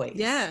toys.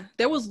 Yeah,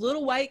 there was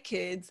little white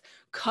kids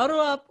cuddled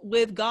up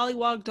with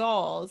gollywog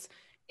dolls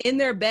in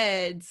their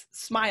beds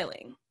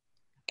smiling,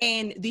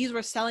 and these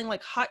were selling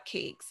like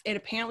hotcakes, and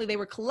apparently they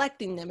were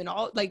collecting them. And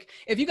all, like,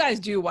 if you guys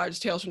do watch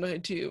Tales from the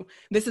Hood 2,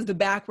 this is the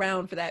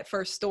background for that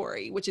first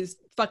story, which is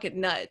fucking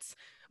nuts.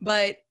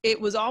 But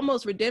it was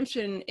almost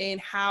redemption in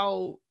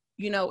how,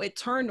 you know, it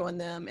turned on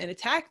them and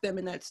attacked them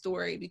in that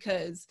story,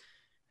 because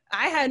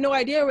I had no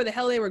idea where the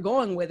hell they were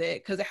going with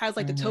it, because it has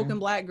like the token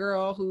black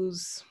girl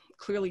who's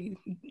clearly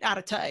out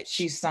of touch.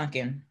 She's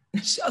sunken.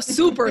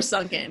 Super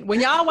sunken. When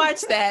y'all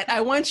watch that,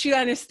 I want you to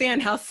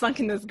understand how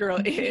sunken this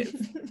girl is.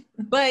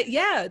 But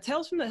yeah,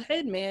 Tales from the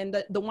Hood, man,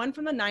 the one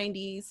from the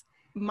 90s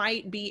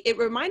it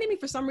reminded me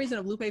for some reason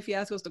of Lupe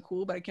Fiasco's The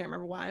Cool, but I can't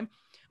remember why.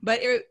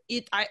 But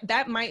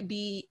that might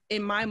be,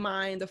 in my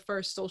mind, the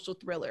first social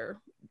thriller,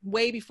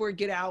 way before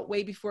Get Out,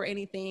 way before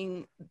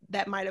anything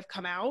that might have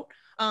come out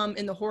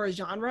in the horror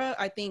genre.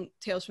 I think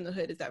Tales from the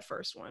Hood is that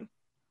first one.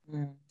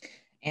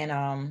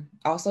 And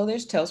also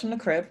there's Tales from the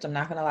Crypt. I'm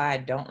not gonna lie, I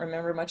don't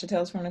remember much of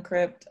Tales from the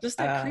Crypt. Just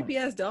that creepy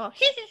ass dog.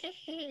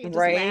 Just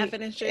right?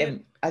 laughing and shit.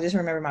 And I just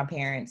remember my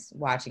parents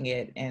watching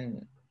it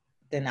and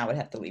then I would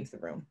have to leave the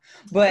room.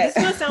 This But is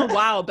gonna sound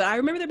wild, but I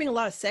remember there being a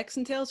lot of sex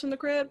in Tales from the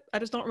Crypt. I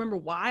just don't remember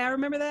why I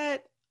remember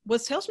that.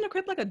 Was Tales from the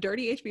Crypt like a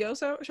dirty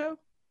HBO show?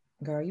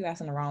 girl, you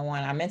asking the wrong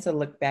one. I meant to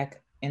look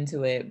back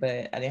into it,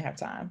 but I didn't have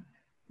time.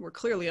 We're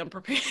clearly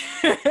unprepared.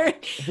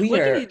 We What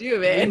can are. you do,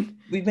 man?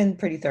 We've been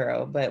pretty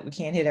thorough, but we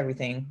can't hit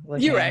everything.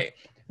 Listen, You're right.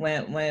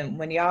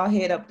 When y'all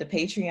hit up the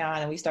Patreon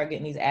and we start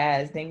getting these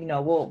ads, then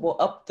we'll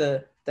up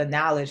the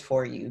knowledge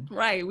for you.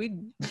 Right. We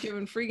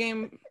giving free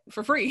game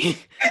for free.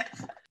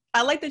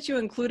 I like that you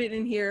included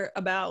in here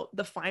about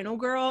the final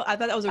girl. I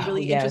thought that was a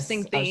really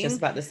interesting thing. I was just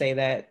about to say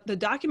that. The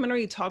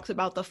documentary talks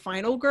about the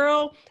final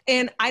girl,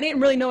 and I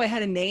didn't really know it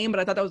had a name, but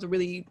I thought that was a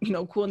really,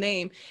 cool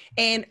name.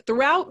 And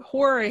throughout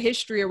horror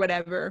history or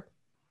whatever,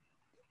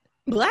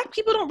 Black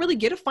people don't really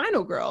get a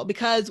final girl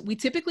because we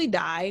typically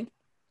die.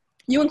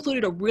 You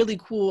included a really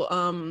cool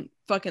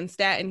fucking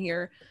stat in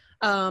here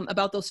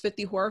about those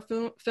 50 horror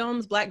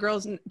films. Black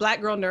Girl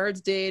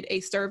Nerds did a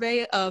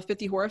survey of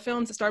 50 horror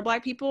films that starred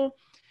Black people,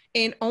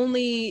 and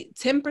only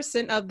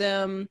 10% of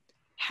them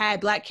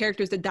had Black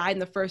characters that died in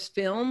the first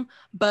film,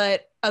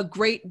 but a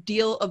great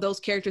deal of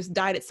those characters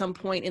died at some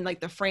point in like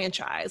the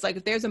franchise. Like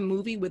if there's a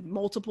movie with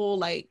multiple,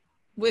 like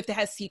if it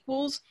has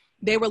sequels,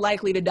 they were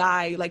likely to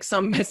die like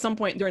at some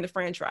point during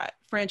the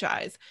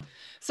franchise.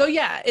 So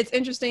yeah, it's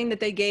interesting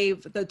that they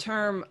gave the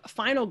term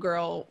final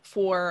girl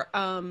for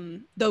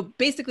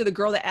basically the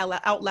girl that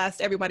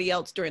outlasts everybody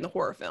else during the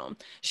horror film.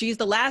 She's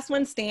the last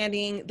one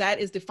standing. That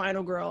is the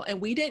final girl.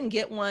 And we didn't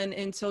get one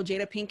until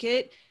Jada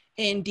Pinkett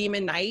in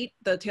Demon Knight,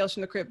 the Tales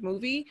from the Crypt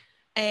movie.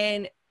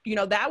 And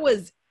that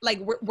was like,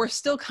 we're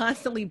still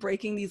constantly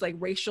breaking these like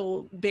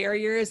racial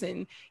barriers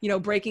and,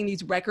 breaking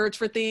these records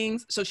for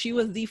things. So she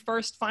was the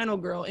first final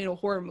girl in a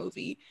horror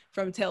movie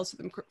from Tales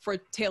from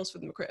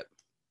the Crypt.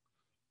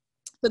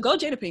 So go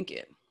Jada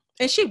Pinkett.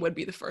 And she would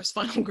be the first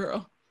final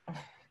girl.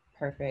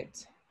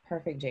 Perfect,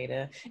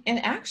 Jada. And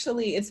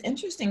actually, it's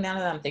interesting now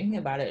that I'm thinking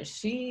about it.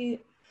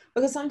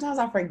 Because sometimes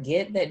I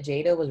forget that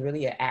Jada was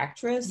really an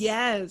actress.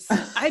 Yes,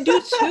 I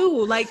do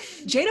too. Like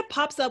Jada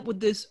pops up with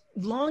this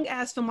long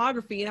ass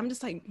filmography, and I'm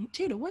just like,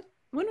 Jada, when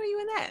were you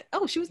in that?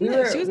 Oh, she was in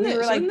this. She was in this. She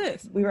was in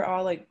this. We were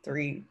all like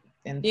 3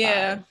 and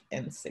 5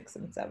 and 6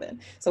 and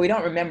 7, so we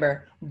don't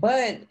remember.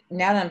 But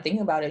now that I'm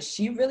thinking about it,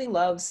 she really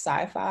loves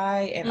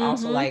sci-fi and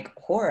also like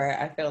horror.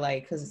 I feel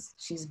like because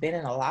she's been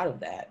in a lot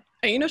of that.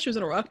 And she was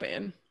in a rock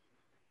band.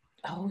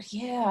 Oh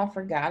yeah, I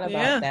forgot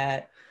about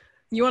that.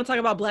 You want to talk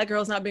about Black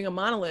girls not being a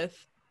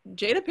monolith?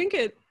 Jada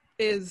Pinkett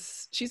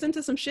she's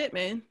into some shit,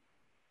 man.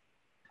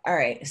 All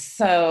right.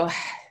 So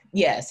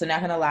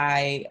not gonna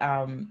lie.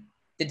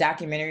 The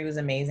documentary was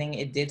amazing.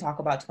 It did talk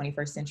about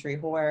 21st century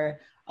horror.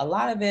 A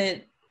lot of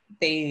it,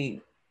 they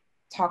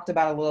talked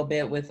about a little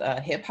bit with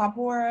hip hop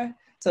horror.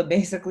 So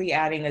basically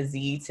adding a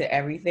Z to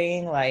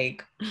everything,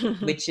 like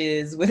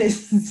witches with a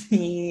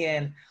Z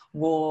and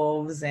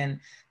wolves. And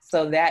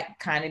so that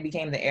kind of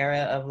became the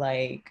era of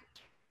like,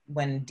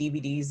 when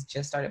DVDs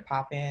just started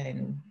popping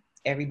and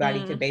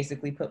everybody could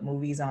basically put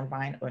movies on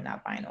vinyl, or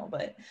not vinyl,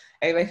 but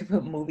everybody could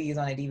put movies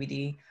on a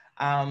DVD.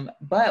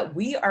 But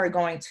we are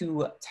going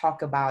to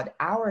talk about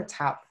our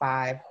top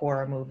 5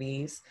 horror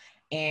movies.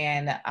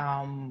 And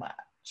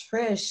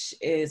Trish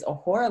is a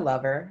horror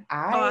lover.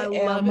 I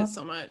love it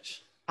so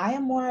much. I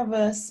am more of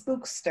a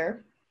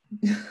spookster.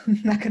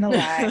 Not gonna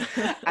lie,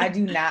 I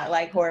do not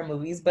like horror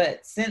movies,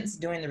 but since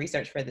doing the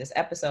research for this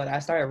episode, I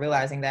started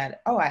realizing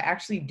that I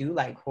actually do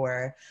like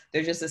horror.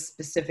 There's just a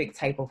specific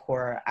type of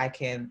horror I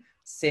can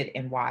sit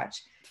and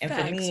watch. And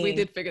Facts, for me, we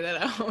did figure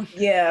that out.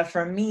 Yeah,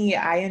 for me,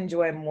 I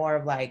enjoy more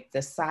of like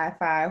the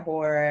sci-fi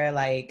horror,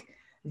 like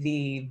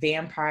the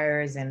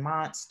vampires and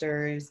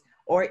monsters,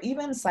 or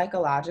even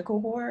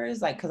psychological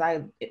horrors, like, because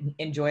I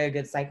enjoy a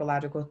good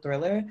psychological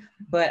thriller,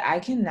 but I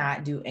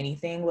cannot do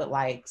anything with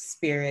like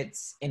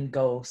spirits and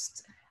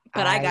ghosts.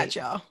 But I got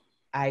y'all.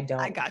 I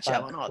got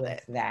y'all on all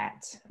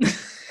that.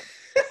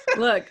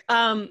 Look,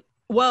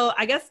 well,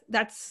 I guess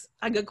that's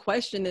a good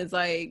question is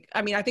like,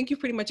 I mean, I think you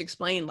pretty much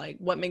explained like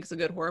what makes a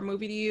good horror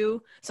movie to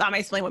you. So I'm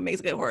gonna explain what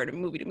makes a good horror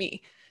movie to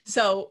me.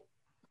 So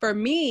for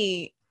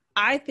me,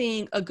 I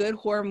think a good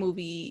horror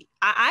movie,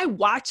 I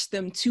watch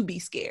them to be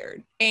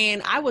scared.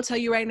 And I will tell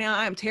you right now,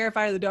 I am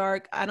terrified of the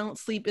dark. I don't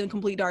sleep in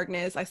complete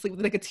darkness. I sleep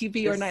with like a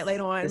TV or a nightlight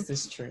on. This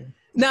is true.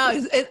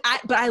 No,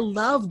 but I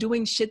love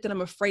doing shit that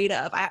I'm afraid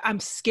of. I'm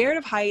scared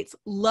of heights,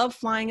 love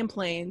flying in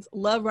planes,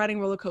 love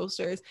riding roller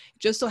coasters.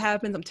 Just so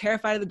happens I'm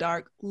terrified of the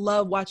dark,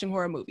 love watching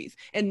horror movies.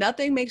 And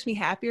nothing makes me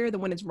happier than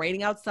when it's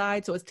raining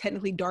outside, so it's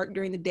technically dark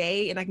during the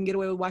day and I can get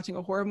away with watching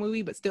a horror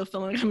movie but still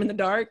feeling like I'm in the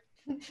dark.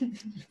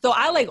 So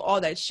I like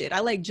all that shit. I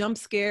like jump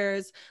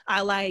scares.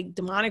 I like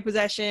demonic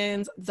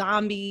possessions,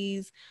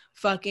 zombies,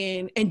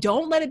 and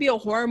don't let it be a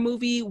horror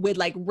movie with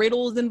like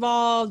riddles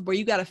involved where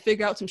you got to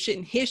figure out some shit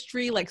in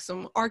history, like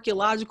some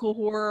archaeological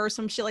horror or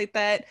some shit like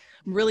that.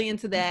 I'm really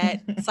into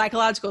that.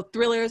 Psychological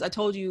thrillers. I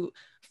told you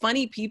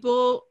Funny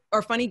People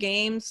or Funny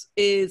Games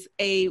is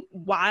a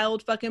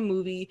wild fucking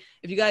movie.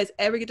 If you guys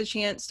ever get the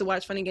chance to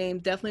watch Funny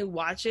Games, definitely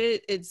watch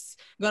it. It's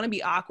gonna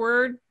be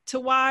awkward to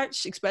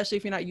watch, especially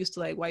if you're not used to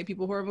like white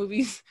people horror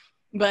movies,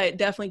 but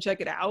definitely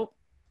check it out.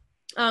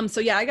 So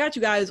yeah, I got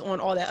you guys on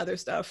all that other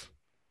stuff.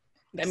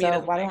 So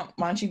why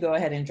don't you go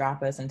ahead and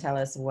drop us and tell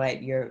us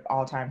what your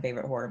all-time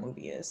favorite horror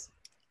movie is?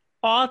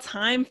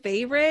 All-time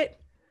favorite?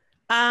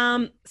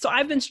 So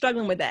I've been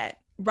struggling with that.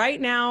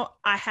 Right now,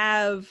 I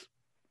have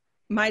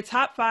my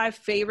top 5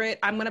 favorite.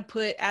 I'm going to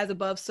put As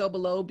Above, So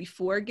Below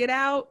before Get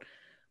Out,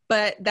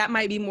 but that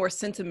might be more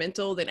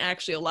sentimental than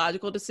actually a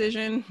logical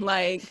decision.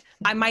 Like,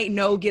 I might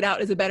know Get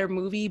Out is a better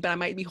movie, but I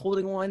might be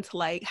holding on to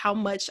like how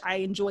much I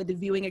enjoyed the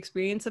viewing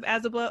experience of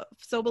As Above,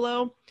 So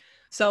Below.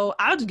 So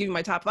I'll just give you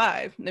my top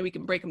 5, and then we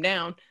can break them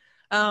down.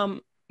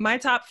 My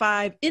top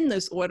 5 in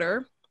this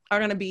order are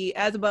going to be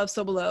As Above,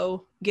 So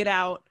Below, Get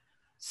Out,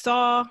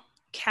 Saw,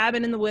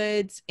 Cabin in the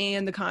Woods,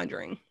 and The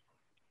Conjuring.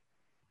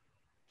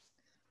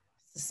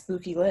 It's a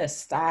spooky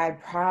list. I've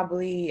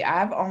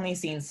only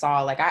seen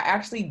Saw. Like, I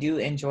actually do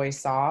enjoy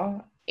Saw,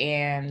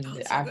 and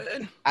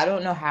I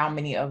don't know how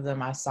many of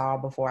them I saw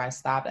before I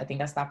stopped. I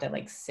think I stopped at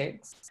like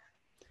 6.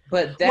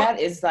 But that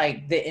is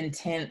like the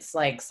intense,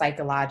 like,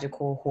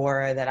 psychological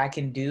horror that I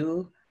can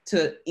do,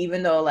 to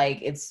even though like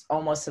it's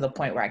almost to the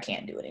point where I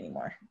can't do it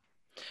anymore.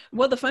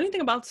 Well, the funny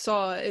thing about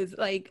Saw is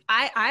like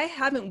I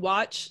haven't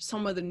watched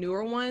some of the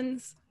newer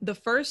ones. The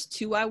first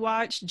 2 I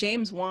watched,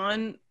 James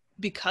Wan,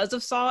 because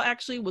of Saw,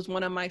 actually was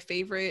one of my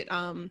favorite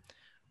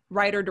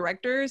writer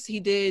directors.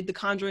 He did The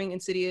Conjuring,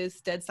 Insidious,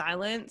 Dead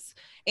Silence,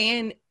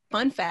 and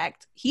fun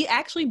fact, he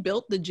actually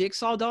built the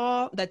Jigsaw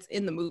doll that's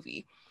in the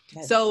movie.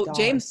 That so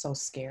James, so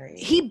scary.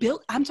 He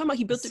built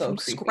it from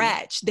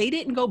scratch. They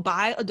didn't go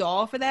buy a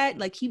doll for that.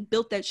 Like, he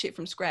built that shit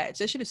from scratch.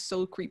 That shit is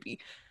so creepy.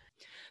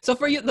 So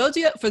for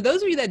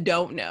those of you that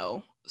don't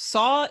know,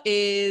 Saw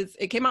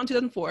it came out in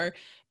 2004.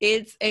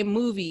 It's a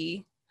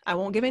movie. I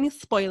won't give any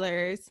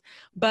spoilers,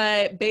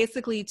 but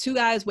basically 2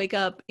 guys wake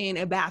up in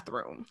a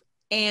bathroom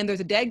and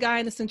there's a dead guy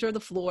in the center of the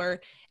floor,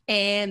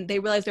 and they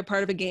realize they're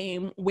part of a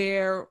game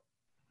where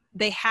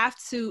they have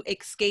to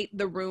escape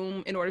the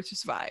room in order to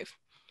survive.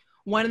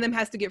 One of them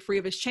has to get free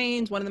of his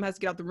chains. One of them has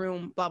to get out the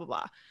room, blah, blah,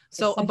 blah.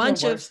 So it's like a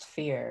bunch your worst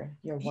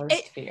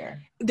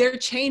fear. They're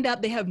chained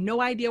up. They have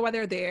no idea why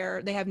they're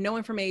there. They have no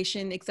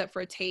information except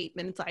for a tape.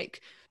 And it's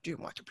like, do you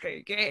want to play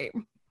a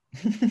game?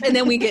 And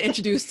then we get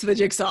introduced to the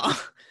Jigsaw.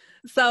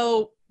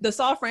 So the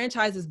Saw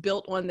franchise is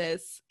built on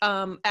this.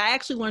 I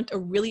actually learned a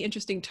really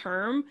interesting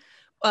term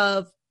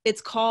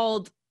it's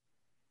called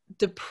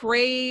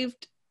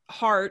depraved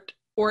heart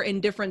or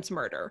indifference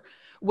murder,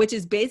 which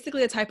is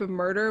basically a type of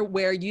murder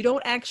where you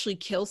don't actually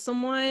kill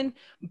someone,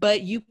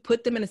 but you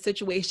put them in a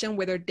situation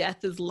where their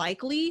death is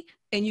likely,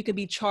 and you can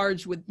be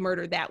charged with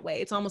murder that way.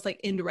 It's almost like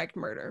indirect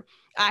murder.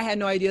 I had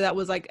no idea that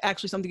was like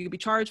actually something you could be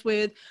charged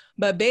with,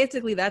 but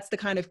basically that's the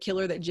kind of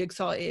killer that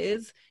Jigsaw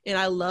is. And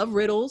I love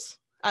riddles.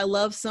 I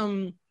love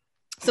some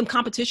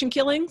competition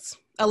killings.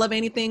 I love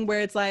anything where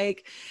it's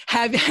like,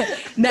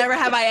 never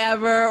have I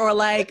ever, or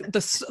like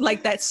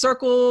that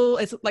circle.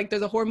 It's like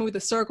there's a horror movie, The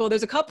Circle.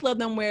 There's a couple of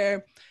them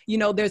where, you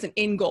know, there's an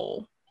end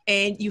goal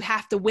and you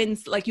have to win,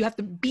 like you have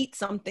to beat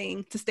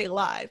something to stay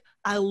alive.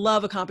 I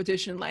love a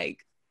competition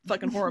like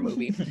fucking horror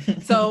movie.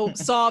 So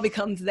Saw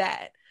becomes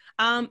that.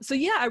 So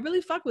yeah, I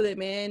really fuck with it,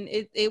 man.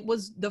 It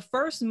was the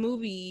first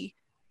movie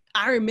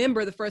I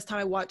remember the first time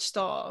I watched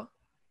Saw,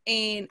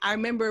 and I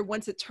remember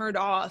once it turned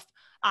off,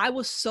 I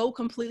was so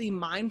completely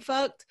mind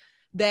fucked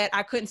that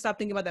I couldn't stop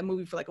thinking about that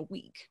movie for like a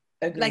week.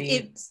 Agreed. Like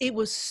it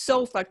was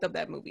so fucked up,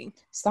 that movie.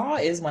 Saw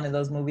is one of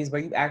those movies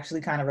where you actually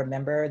kind of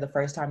remember the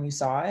first time you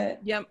saw it.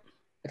 Yep.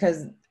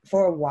 Because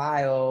for a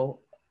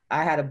while,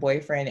 I had a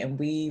boyfriend and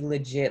we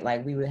legit,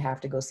 like, we would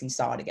have to go see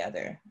Saw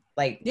together.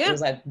 Like, It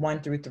was like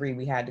 1 through 3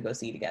 we had to go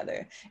see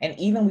together. And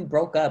even we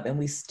broke up and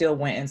we still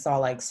went and saw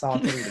like Saw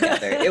 3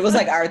 together. It was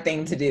like our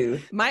thing to do.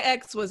 My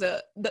ex was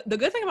the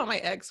good thing about my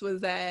ex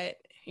was that,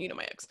 you know,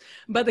 my ex,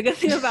 but the good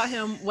thing about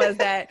him was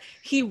that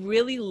he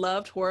really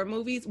loved horror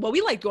movies. Well,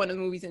 we like going to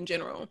movies in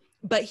general,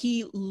 but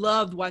he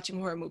loved watching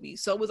horror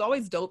movies. So it was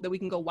always dope that we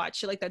can go watch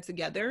shit like that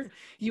together.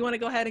 You want to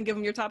go ahead and give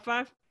him your top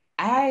 5?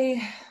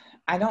 I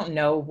don't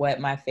know what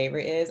my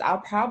favorite is.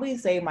 I'll probably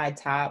say my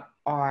top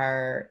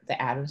are The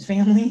Addams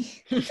Family.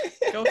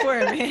 Go for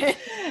it, man.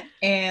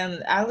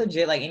 And I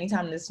legit, like,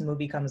 anytime this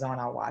movie comes on,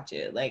 I'll watch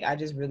it. Like, I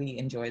just really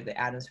enjoyed The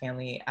Addams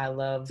Family.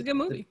 It's a good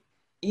movie.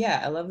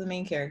 I love the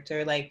main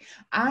character. Like,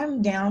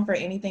 I'm down for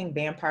anything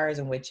vampires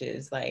and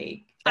witches.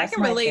 Like, I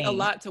can relate a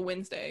lot to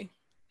Wednesday.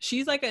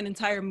 She's like an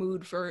entire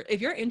mood for,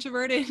 if you're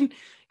introverted,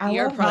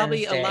 you're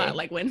probably Wednesday. A lot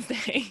like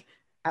Wednesday.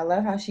 I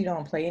love how she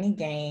don't play any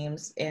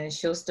games and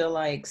she'll still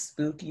like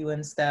spook you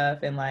and stuff,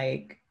 and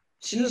like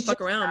she's just fuck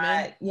around,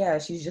 man. Yeah,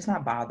 she's just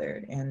not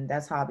bothered, and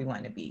that's how I be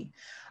wanting to be.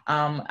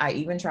 I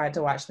even tried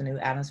to watch the new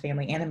Addams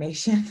Family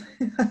animation.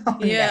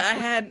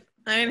 Yeah,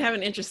 I didn't have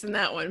an interest in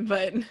that one,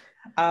 but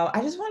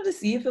I just wanted to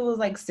see if it was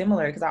like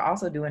similar because I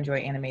also do enjoy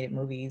animated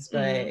movies,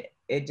 but Mm-hmm.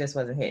 it just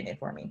wasn't hitting it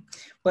for me.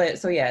 But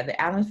so yeah, The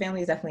Addams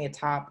Family is definitely a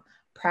top.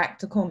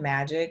 Practical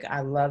Magic, I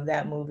love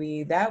that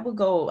movie. That would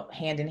go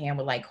hand in hand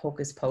with like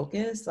Hocus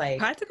Pocus. Like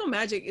Practical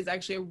Magic is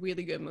actually a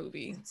really good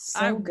movie. it's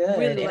I so really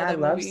good, and love I that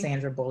love movie.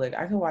 Sandra Bullock.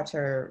 I could watch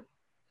her.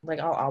 Like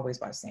I'll always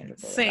watch Sandra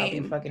Bullock. I'll be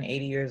Same. fucking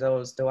 80 years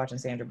old still watching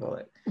Sandra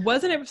Bullock.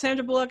 Wasn't it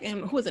Sandra Bullock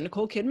and who was it?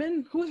 Nicole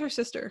Kidman? Who was her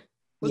sister?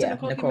 Was it Yeah,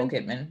 Nicole Nicole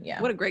Kidman? Kidman.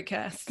 Yeah. What a great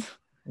cast.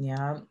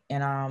 Yeah.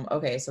 And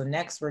okay, so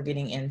next we're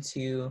getting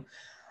into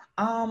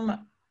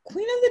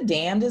Queen of the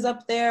Damned is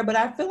up there, but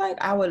I feel like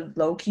I would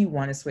low-key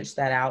want to switch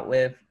that out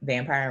with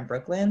Vampire in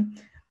Brooklyn.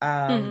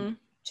 Mm-hmm.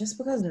 Just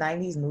because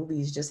 90s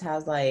movies just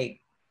has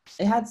like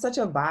it had such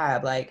a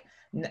vibe. Like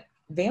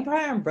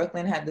Vampire in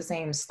Brooklyn had the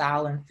same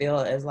style and feel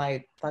as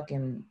like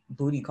fucking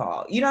Booty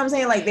Call. You know what I'm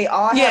saying? Like they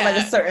all had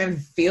like a certain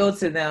feel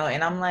to them,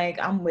 and I'm like,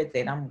 I'm with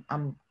it. I'm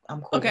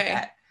cool with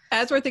that.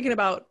 As we're thinking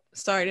about,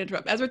 sorry to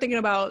interrupt. As we're thinking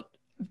about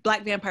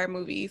Black vampire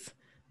movies,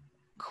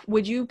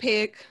 would you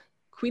pick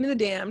Queen of the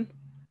Damned,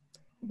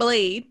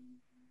 Blade,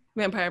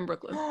 Vampire in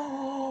Brooklyn?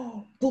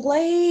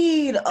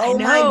 Blade! Oh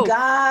my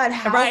god!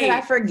 How could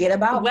I forget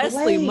about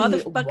Wesley Blade?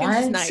 motherfucking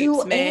 1, Snipes,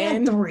 2, man.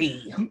 and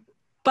 3.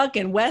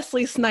 Fucking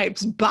Wesley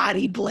Snipes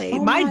body Blade.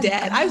 Oh my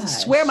dad, gosh. I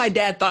swear my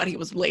dad thought he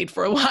was Blade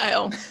for a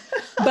while.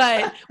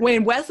 But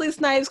when Wesley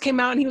Snipes came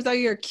out and he was out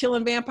here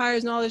killing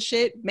vampires and all this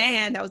shit,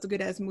 man, that was a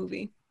good ass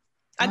movie.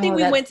 I think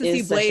we went to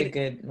see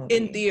Blade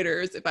in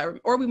theaters,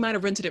 or we might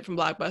have rented it from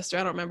Blockbuster. I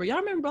don't remember. Y'all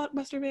remember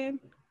Blockbuster, man?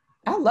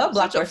 I love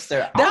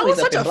Blockbuster. That was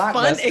such a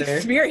fun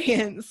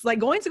experience. Like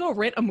going to go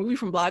rent a movie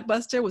from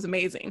Blockbuster was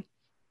amazing.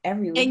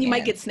 Every weekend. And you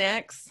might get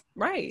snacks,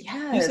 right?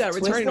 Yes, you just got to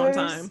return it on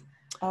time.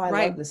 Oh,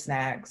 I love the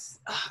snacks.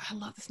 Oh, I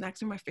love the snacks.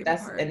 They're my favorite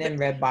part. And then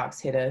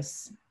Redbox hit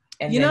us.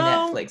 And then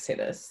Netflix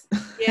hit us.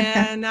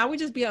 Yeah, now we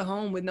just be at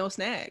home with no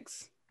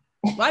snacks.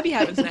 Well, I be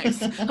having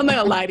snacks. I'm not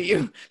gonna lie to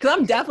you. Because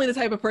I'm definitely the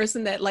type of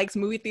person that likes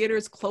movie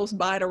theaters close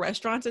by to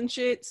restaurants and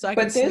shit. So I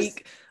can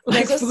sneak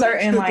like a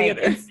certain like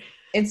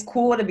it's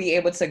cool to be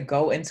able to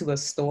go into a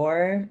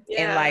store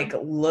and like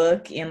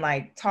look and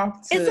like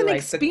talk to. It's an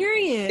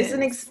experience. It's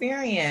an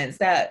experience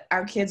that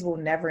our kids will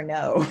never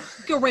know.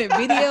 You can rent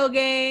video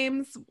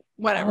games.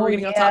 Whatever. We're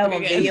getting on topic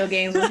again. Video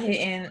games was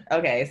hitting.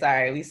 Okay,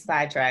 sorry, we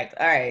sidetracked.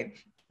 All right.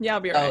 Yeah,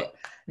 I'll be all right.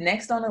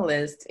 Next on the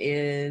list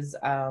is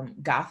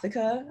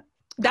Gothika.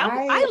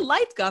 I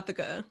liked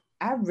Gothika.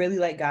 I really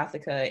like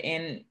Gothika,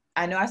 and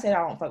I know I said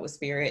I don't fuck with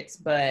spirits,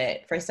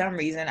 but for some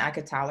reason I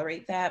could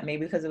tolerate that.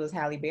 Maybe because it was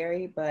Halle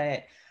Berry,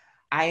 but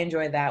I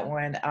enjoyed that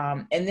one.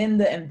 And then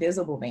The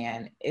Invisible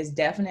Man is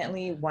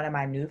definitely one of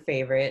my new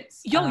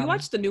favorites. Yo, you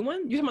watched the new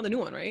one? You're talking about the new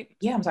one, right?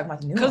 Yeah, I'm talking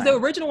about the new one. Because the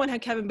original one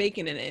had Kevin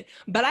Bacon in it.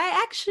 But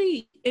I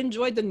actually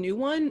enjoyed the new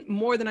one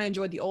more than I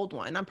enjoyed the old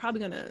one.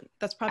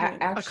 That's probably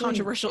a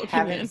controversial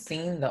opinion. I haven't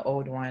seen the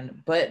old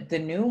one, but the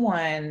new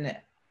one,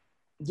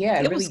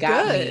 yeah, it really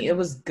got me. It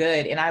was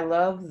good. And I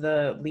love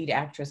the lead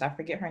actress. I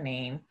forget her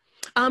name.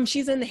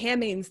 She's in The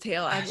Handmaid's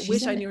Tale. I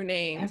wish I knew her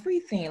name.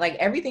 Everything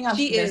I've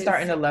been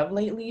starting to love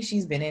lately,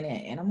 she's been in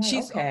it, and I'm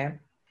like, okay.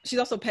 She's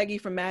also Peggy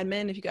from Mad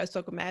Men. If you guys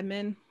talk with Mad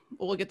Men,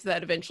 we'll get to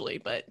that eventually.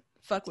 But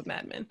fuck with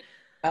Mad Men.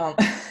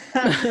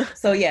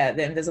 So yeah,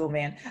 The Invisible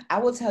Man. I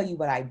will tell you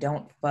what I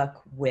don't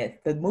fuck with.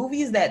 The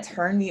movies that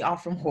turn me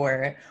off from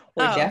horror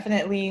were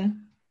definitely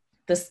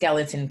The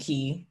Skeleton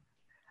Key.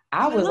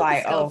 I was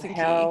like, oh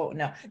hell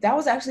no. That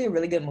was actually a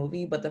really good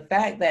movie, but the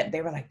fact that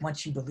they were like,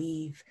 once you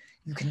believe,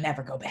 you can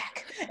never go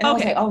back. And I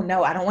was like, oh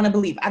no, I don't want to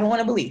believe. I don't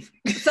want to believe.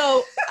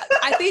 So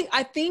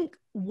I think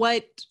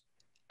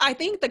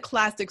the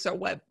classics are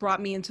what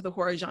brought me into the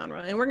horror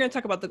genre. And we're going to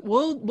talk about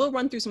we'll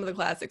run through some of the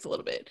classics a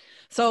little bit.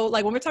 So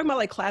like when we're talking about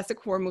like classic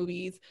horror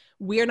movies,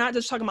 we're not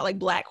just talking about like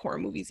Black horror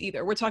movies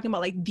either. We're talking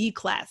about like the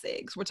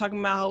classics. We're talking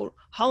about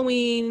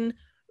Halloween,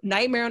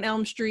 Nightmare on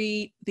Elm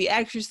Street, The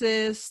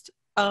Exorcist,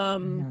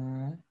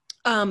 Friday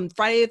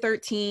the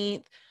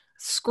 13th,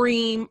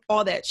 Scream,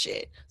 all that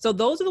shit. So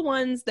those are the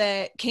ones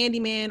that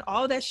Candyman,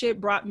 all that shit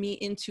brought me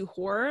into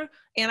horror.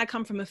 And I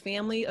come from a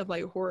family of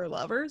like horror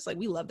lovers. Like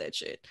we love that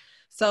shit.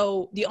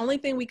 So the only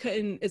thing we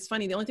couldn't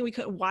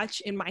watch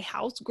in my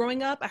house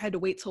growing up, I had to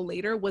wait till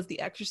later, was The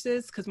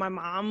Exorcist, because my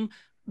mom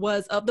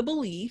was of the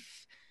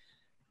belief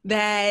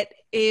that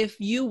if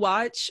you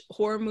watch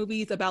horror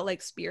movies about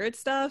like spirit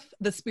stuff,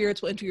 the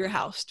spirits will enter your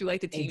house through like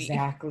the TV.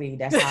 Exactly.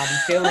 That's how I'm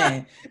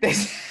feeling.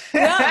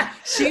 Yeah,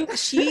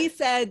 she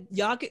said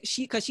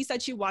because she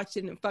said she watched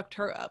it and it fucked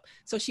her up.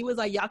 So she was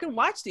like, y'all can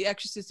watch The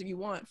Exorcist if you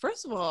want.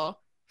 First of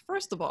all,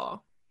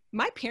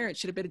 my parents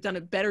should have done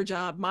a better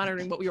job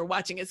monitoring what we were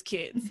watching as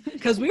kids,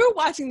 because we were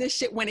watching this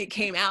shit when it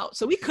came out.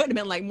 So we couldn't have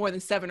been like more than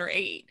 7 or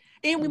 8.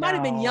 And we might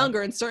have been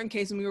younger in certain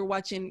cases when we were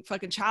watching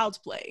fucking Child's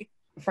Play.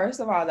 First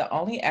of all, the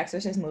only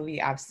Exorcist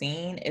movie I've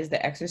seen is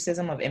The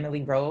Exorcism of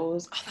Emily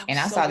Rose. And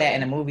I saw that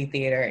in a movie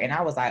theater and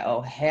I was like, oh,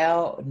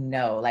 hell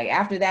no. Like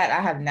after that,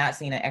 I have not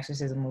seen an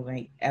Exorcism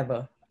movie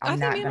ever. I'm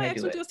not going to do it. I think maybe I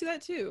actually see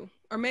that too.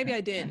 Or maybe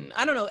I didn't.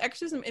 I don't know.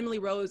 Exorcism Emily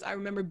Rose, I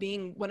remember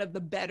being one of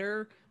the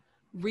better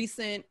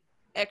recent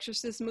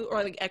exorcism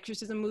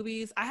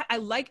movies. I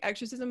like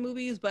exorcism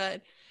movies,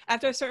 but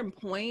after a certain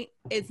point,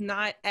 it's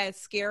not as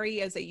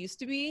scary as they used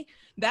to be.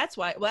 That's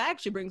why, well, that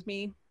actually brings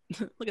me,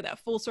 look at that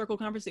full circle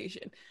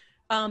conversation.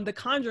 The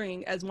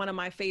Conjuring as one of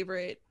my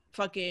favorite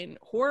fucking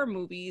horror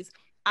movies.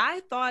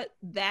 I thought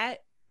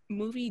that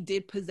movie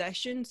did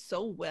possession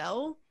so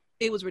well.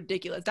 It was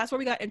ridiculous. That's where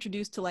we got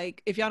introduced to,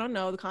 like, if y'all don't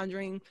know, The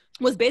Conjuring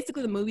was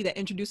basically the movie that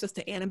introduced us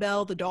to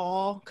Annabelle the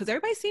doll, because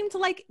everybody seemed to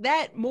like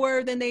that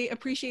more than they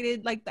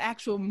appreciated like the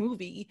actual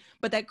movie.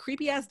 But that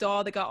creepy ass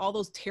doll that got all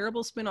those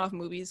terrible spin-off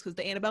movies, because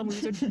the Annabelle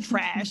movies are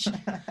trash.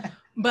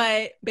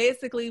 But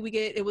basically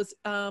it was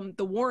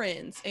the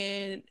Warrens,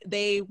 and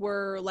they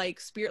were like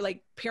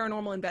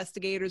paranormal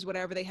investigators,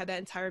 whatever. They had that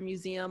entire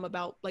museum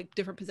about like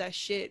different possessed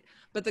shit.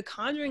 But The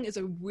Conjuring is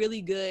a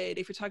really good,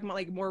 if you're talking about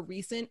like more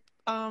recent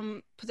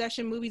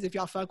possession movies, if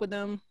y'all fuck with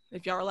them,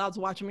 if y'all are allowed to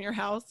watch them in your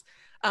house,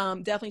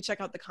 definitely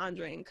check out The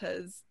Conjuring,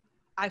 because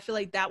I feel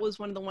like that was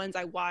one of the ones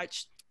I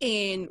watched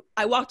and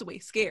I walked away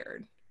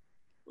scared,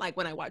 like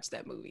when I watched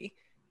that movie.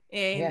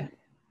 And yeah.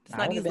 It's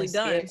not easily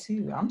done.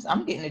 Too.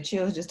 I'm getting the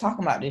chills just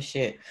talking about this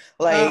shit.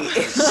 Like,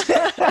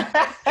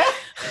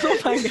 oh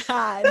my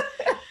God.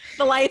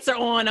 The lights are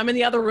on. I'm in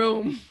the other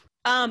room.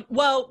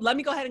 Well, let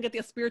me go ahead and get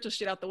the spiritual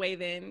shit out the way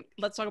then.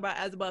 Let's talk about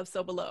As Above,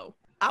 So Below.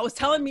 I was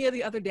telling Mia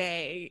the other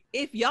day,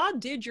 if y'all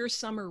did your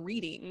summer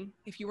reading,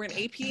 if you were in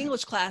AP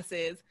English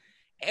classes,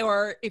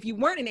 or if you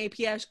weren't in AP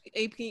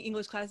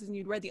English classes and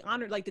you'd read the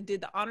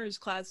honors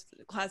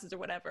classes or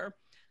whatever,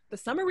 the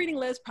summer reading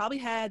list probably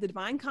had the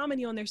Divine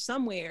Comedy on there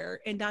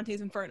somewhere in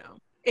Dante's Inferno.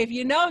 If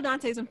you know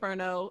Dante's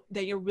Inferno,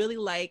 then you'll really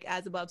like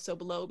As Above, So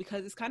Below,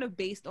 because it's kind of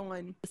based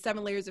on the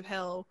 7 layers of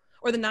hell,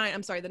 or the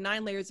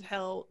 9 layers of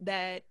hell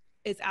that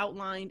is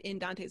outlined in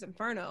Dante's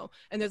Inferno.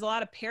 And there's a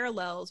lot of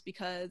parallels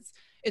because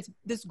it's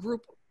this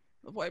group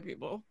of white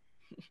people.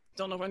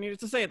 Don't know if I needed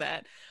to say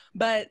that,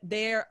 but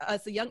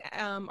it's a young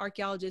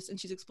archaeologist, and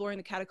she's exploring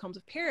the catacombs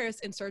of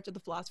Paris in search of the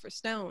Philosopher's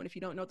Stone. If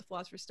you don't know what the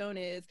Philosopher's Stone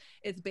is,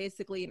 it's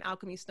basically an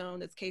alchemy stone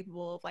that's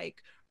capable of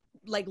like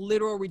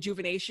literal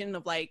rejuvenation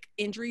of like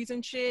injuries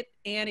and shit,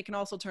 and it can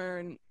also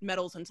turn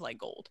metals into like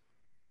gold.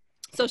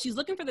 So she's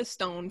looking for this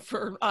stone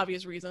for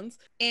obvious reasons.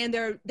 And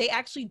they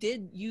actually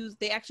did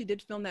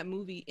film that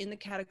movie in the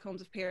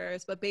catacombs of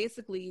Paris. But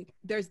basically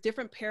there's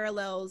different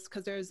parallels,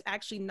 because there's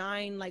actually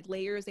 9 like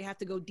layers. They have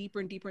to go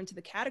deeper and deeper into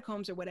the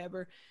catacombs or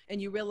whatever.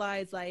 And you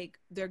realize like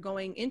they're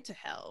going into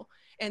hell.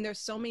 And there's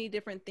so many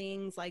different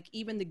things, like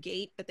even the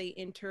gate that they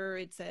enter,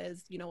 it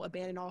says,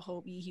 abandon all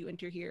hope, ye who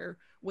enter here,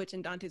 which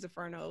in Dante's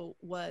Inferno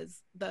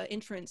was the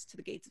entrance to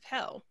the gates of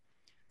hell.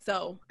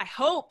 So I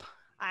hope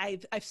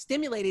I've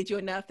stimulated you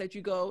enough that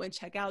you go and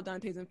check out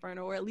Dante's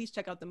Inferno, or at least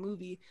check out the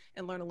movie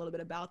and learn a little bit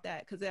about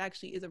that, because it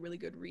actually is a really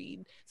good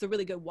read. It's a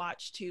really good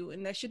watch too,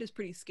 and that shit is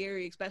pretty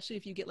scary, especially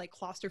if you get like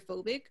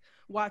claustrophobic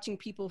watching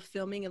people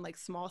filming in like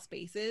small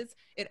spaces.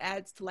 It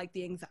adds to like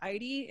the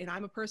anxiety, and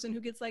I'm a person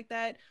who gets like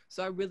that,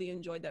 so I really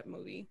enjoyed that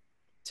movie.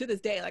 To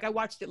this day, like I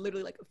watched it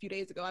literally like a few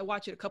days ago. I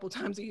watch it a couple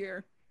times a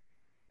year.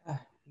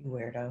 You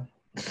weirdo.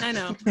 I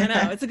know.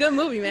 It's a good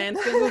movie, man.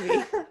 It's a good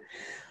movie.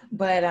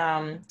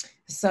 But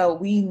so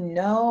we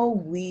know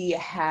we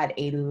had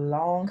a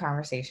long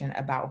conversation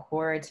about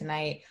horror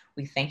tonight.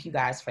 We thank you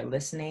guys for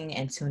listening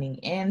and tuning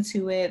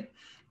into it.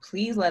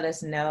 Please let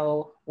us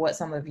know what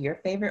some of your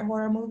favorite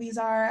horror movies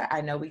are.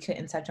 I know we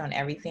couldn't touch on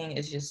everything.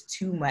 It's just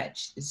too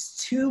much.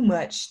 It's too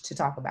much to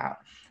talk about.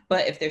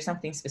 But if there's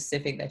something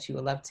specific that you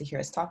would love to hear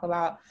us talk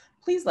about,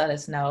 please let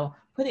us know.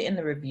 Put it in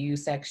the review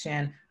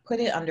section. Put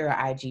it under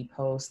an IG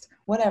post.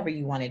 Whatever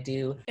you want to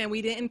do. And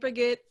we didn't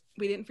forget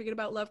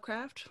about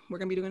Lovecraft. We're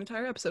going to be doing an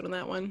entire episode on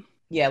that one.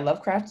 Yeah,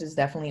 Lovecraft is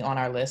definitely on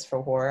our list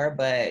for horror,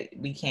 but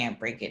we can't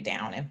break it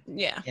down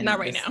in not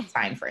right now.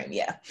 Time frame.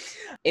 Yeah.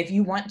 If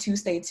you want to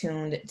stay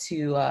tuned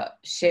to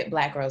Shit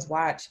Black Girls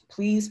Watch,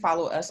 please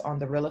follow us on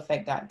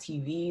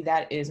therealeffect.tv.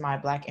 That is my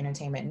Black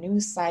entertainment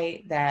news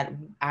site that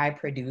I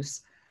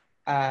produce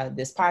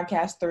this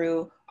podcast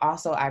through.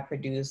 Also, I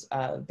produce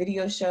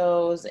video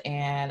shows,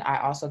 and I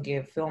also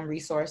give film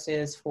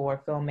resources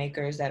for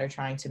filmmakers that are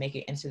trying to make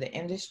it into the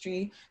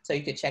industry. So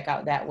you could check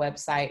out that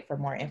website for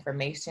more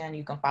information.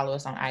 You can follow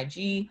us on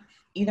IG,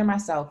 either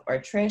myself or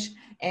Trish,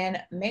 and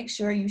make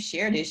sure you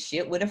share this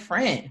shit with a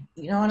friend.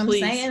 You know what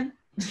Please. I'm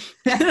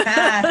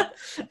saying?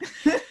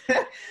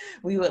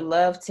 We would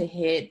love to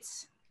hit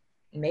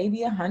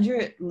maybe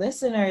 100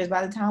 listeners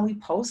by the time we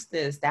post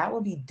this. That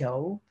would be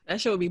dope.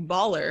 That shit would be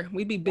baller.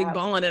 We'd be big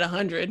balling at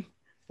 100.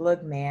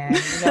 Look, man,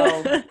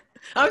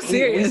 I'm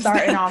serious. We're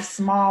starting off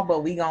small,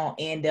 but we gonna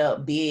end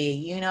up big.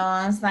 You know what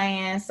I'm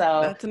saying?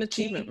 So that's an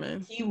achievement,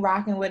 man. Keep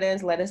rocking with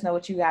us. Let us know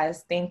what you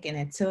guys think. And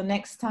until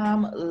next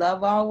time,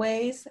 love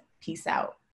always. Peace out.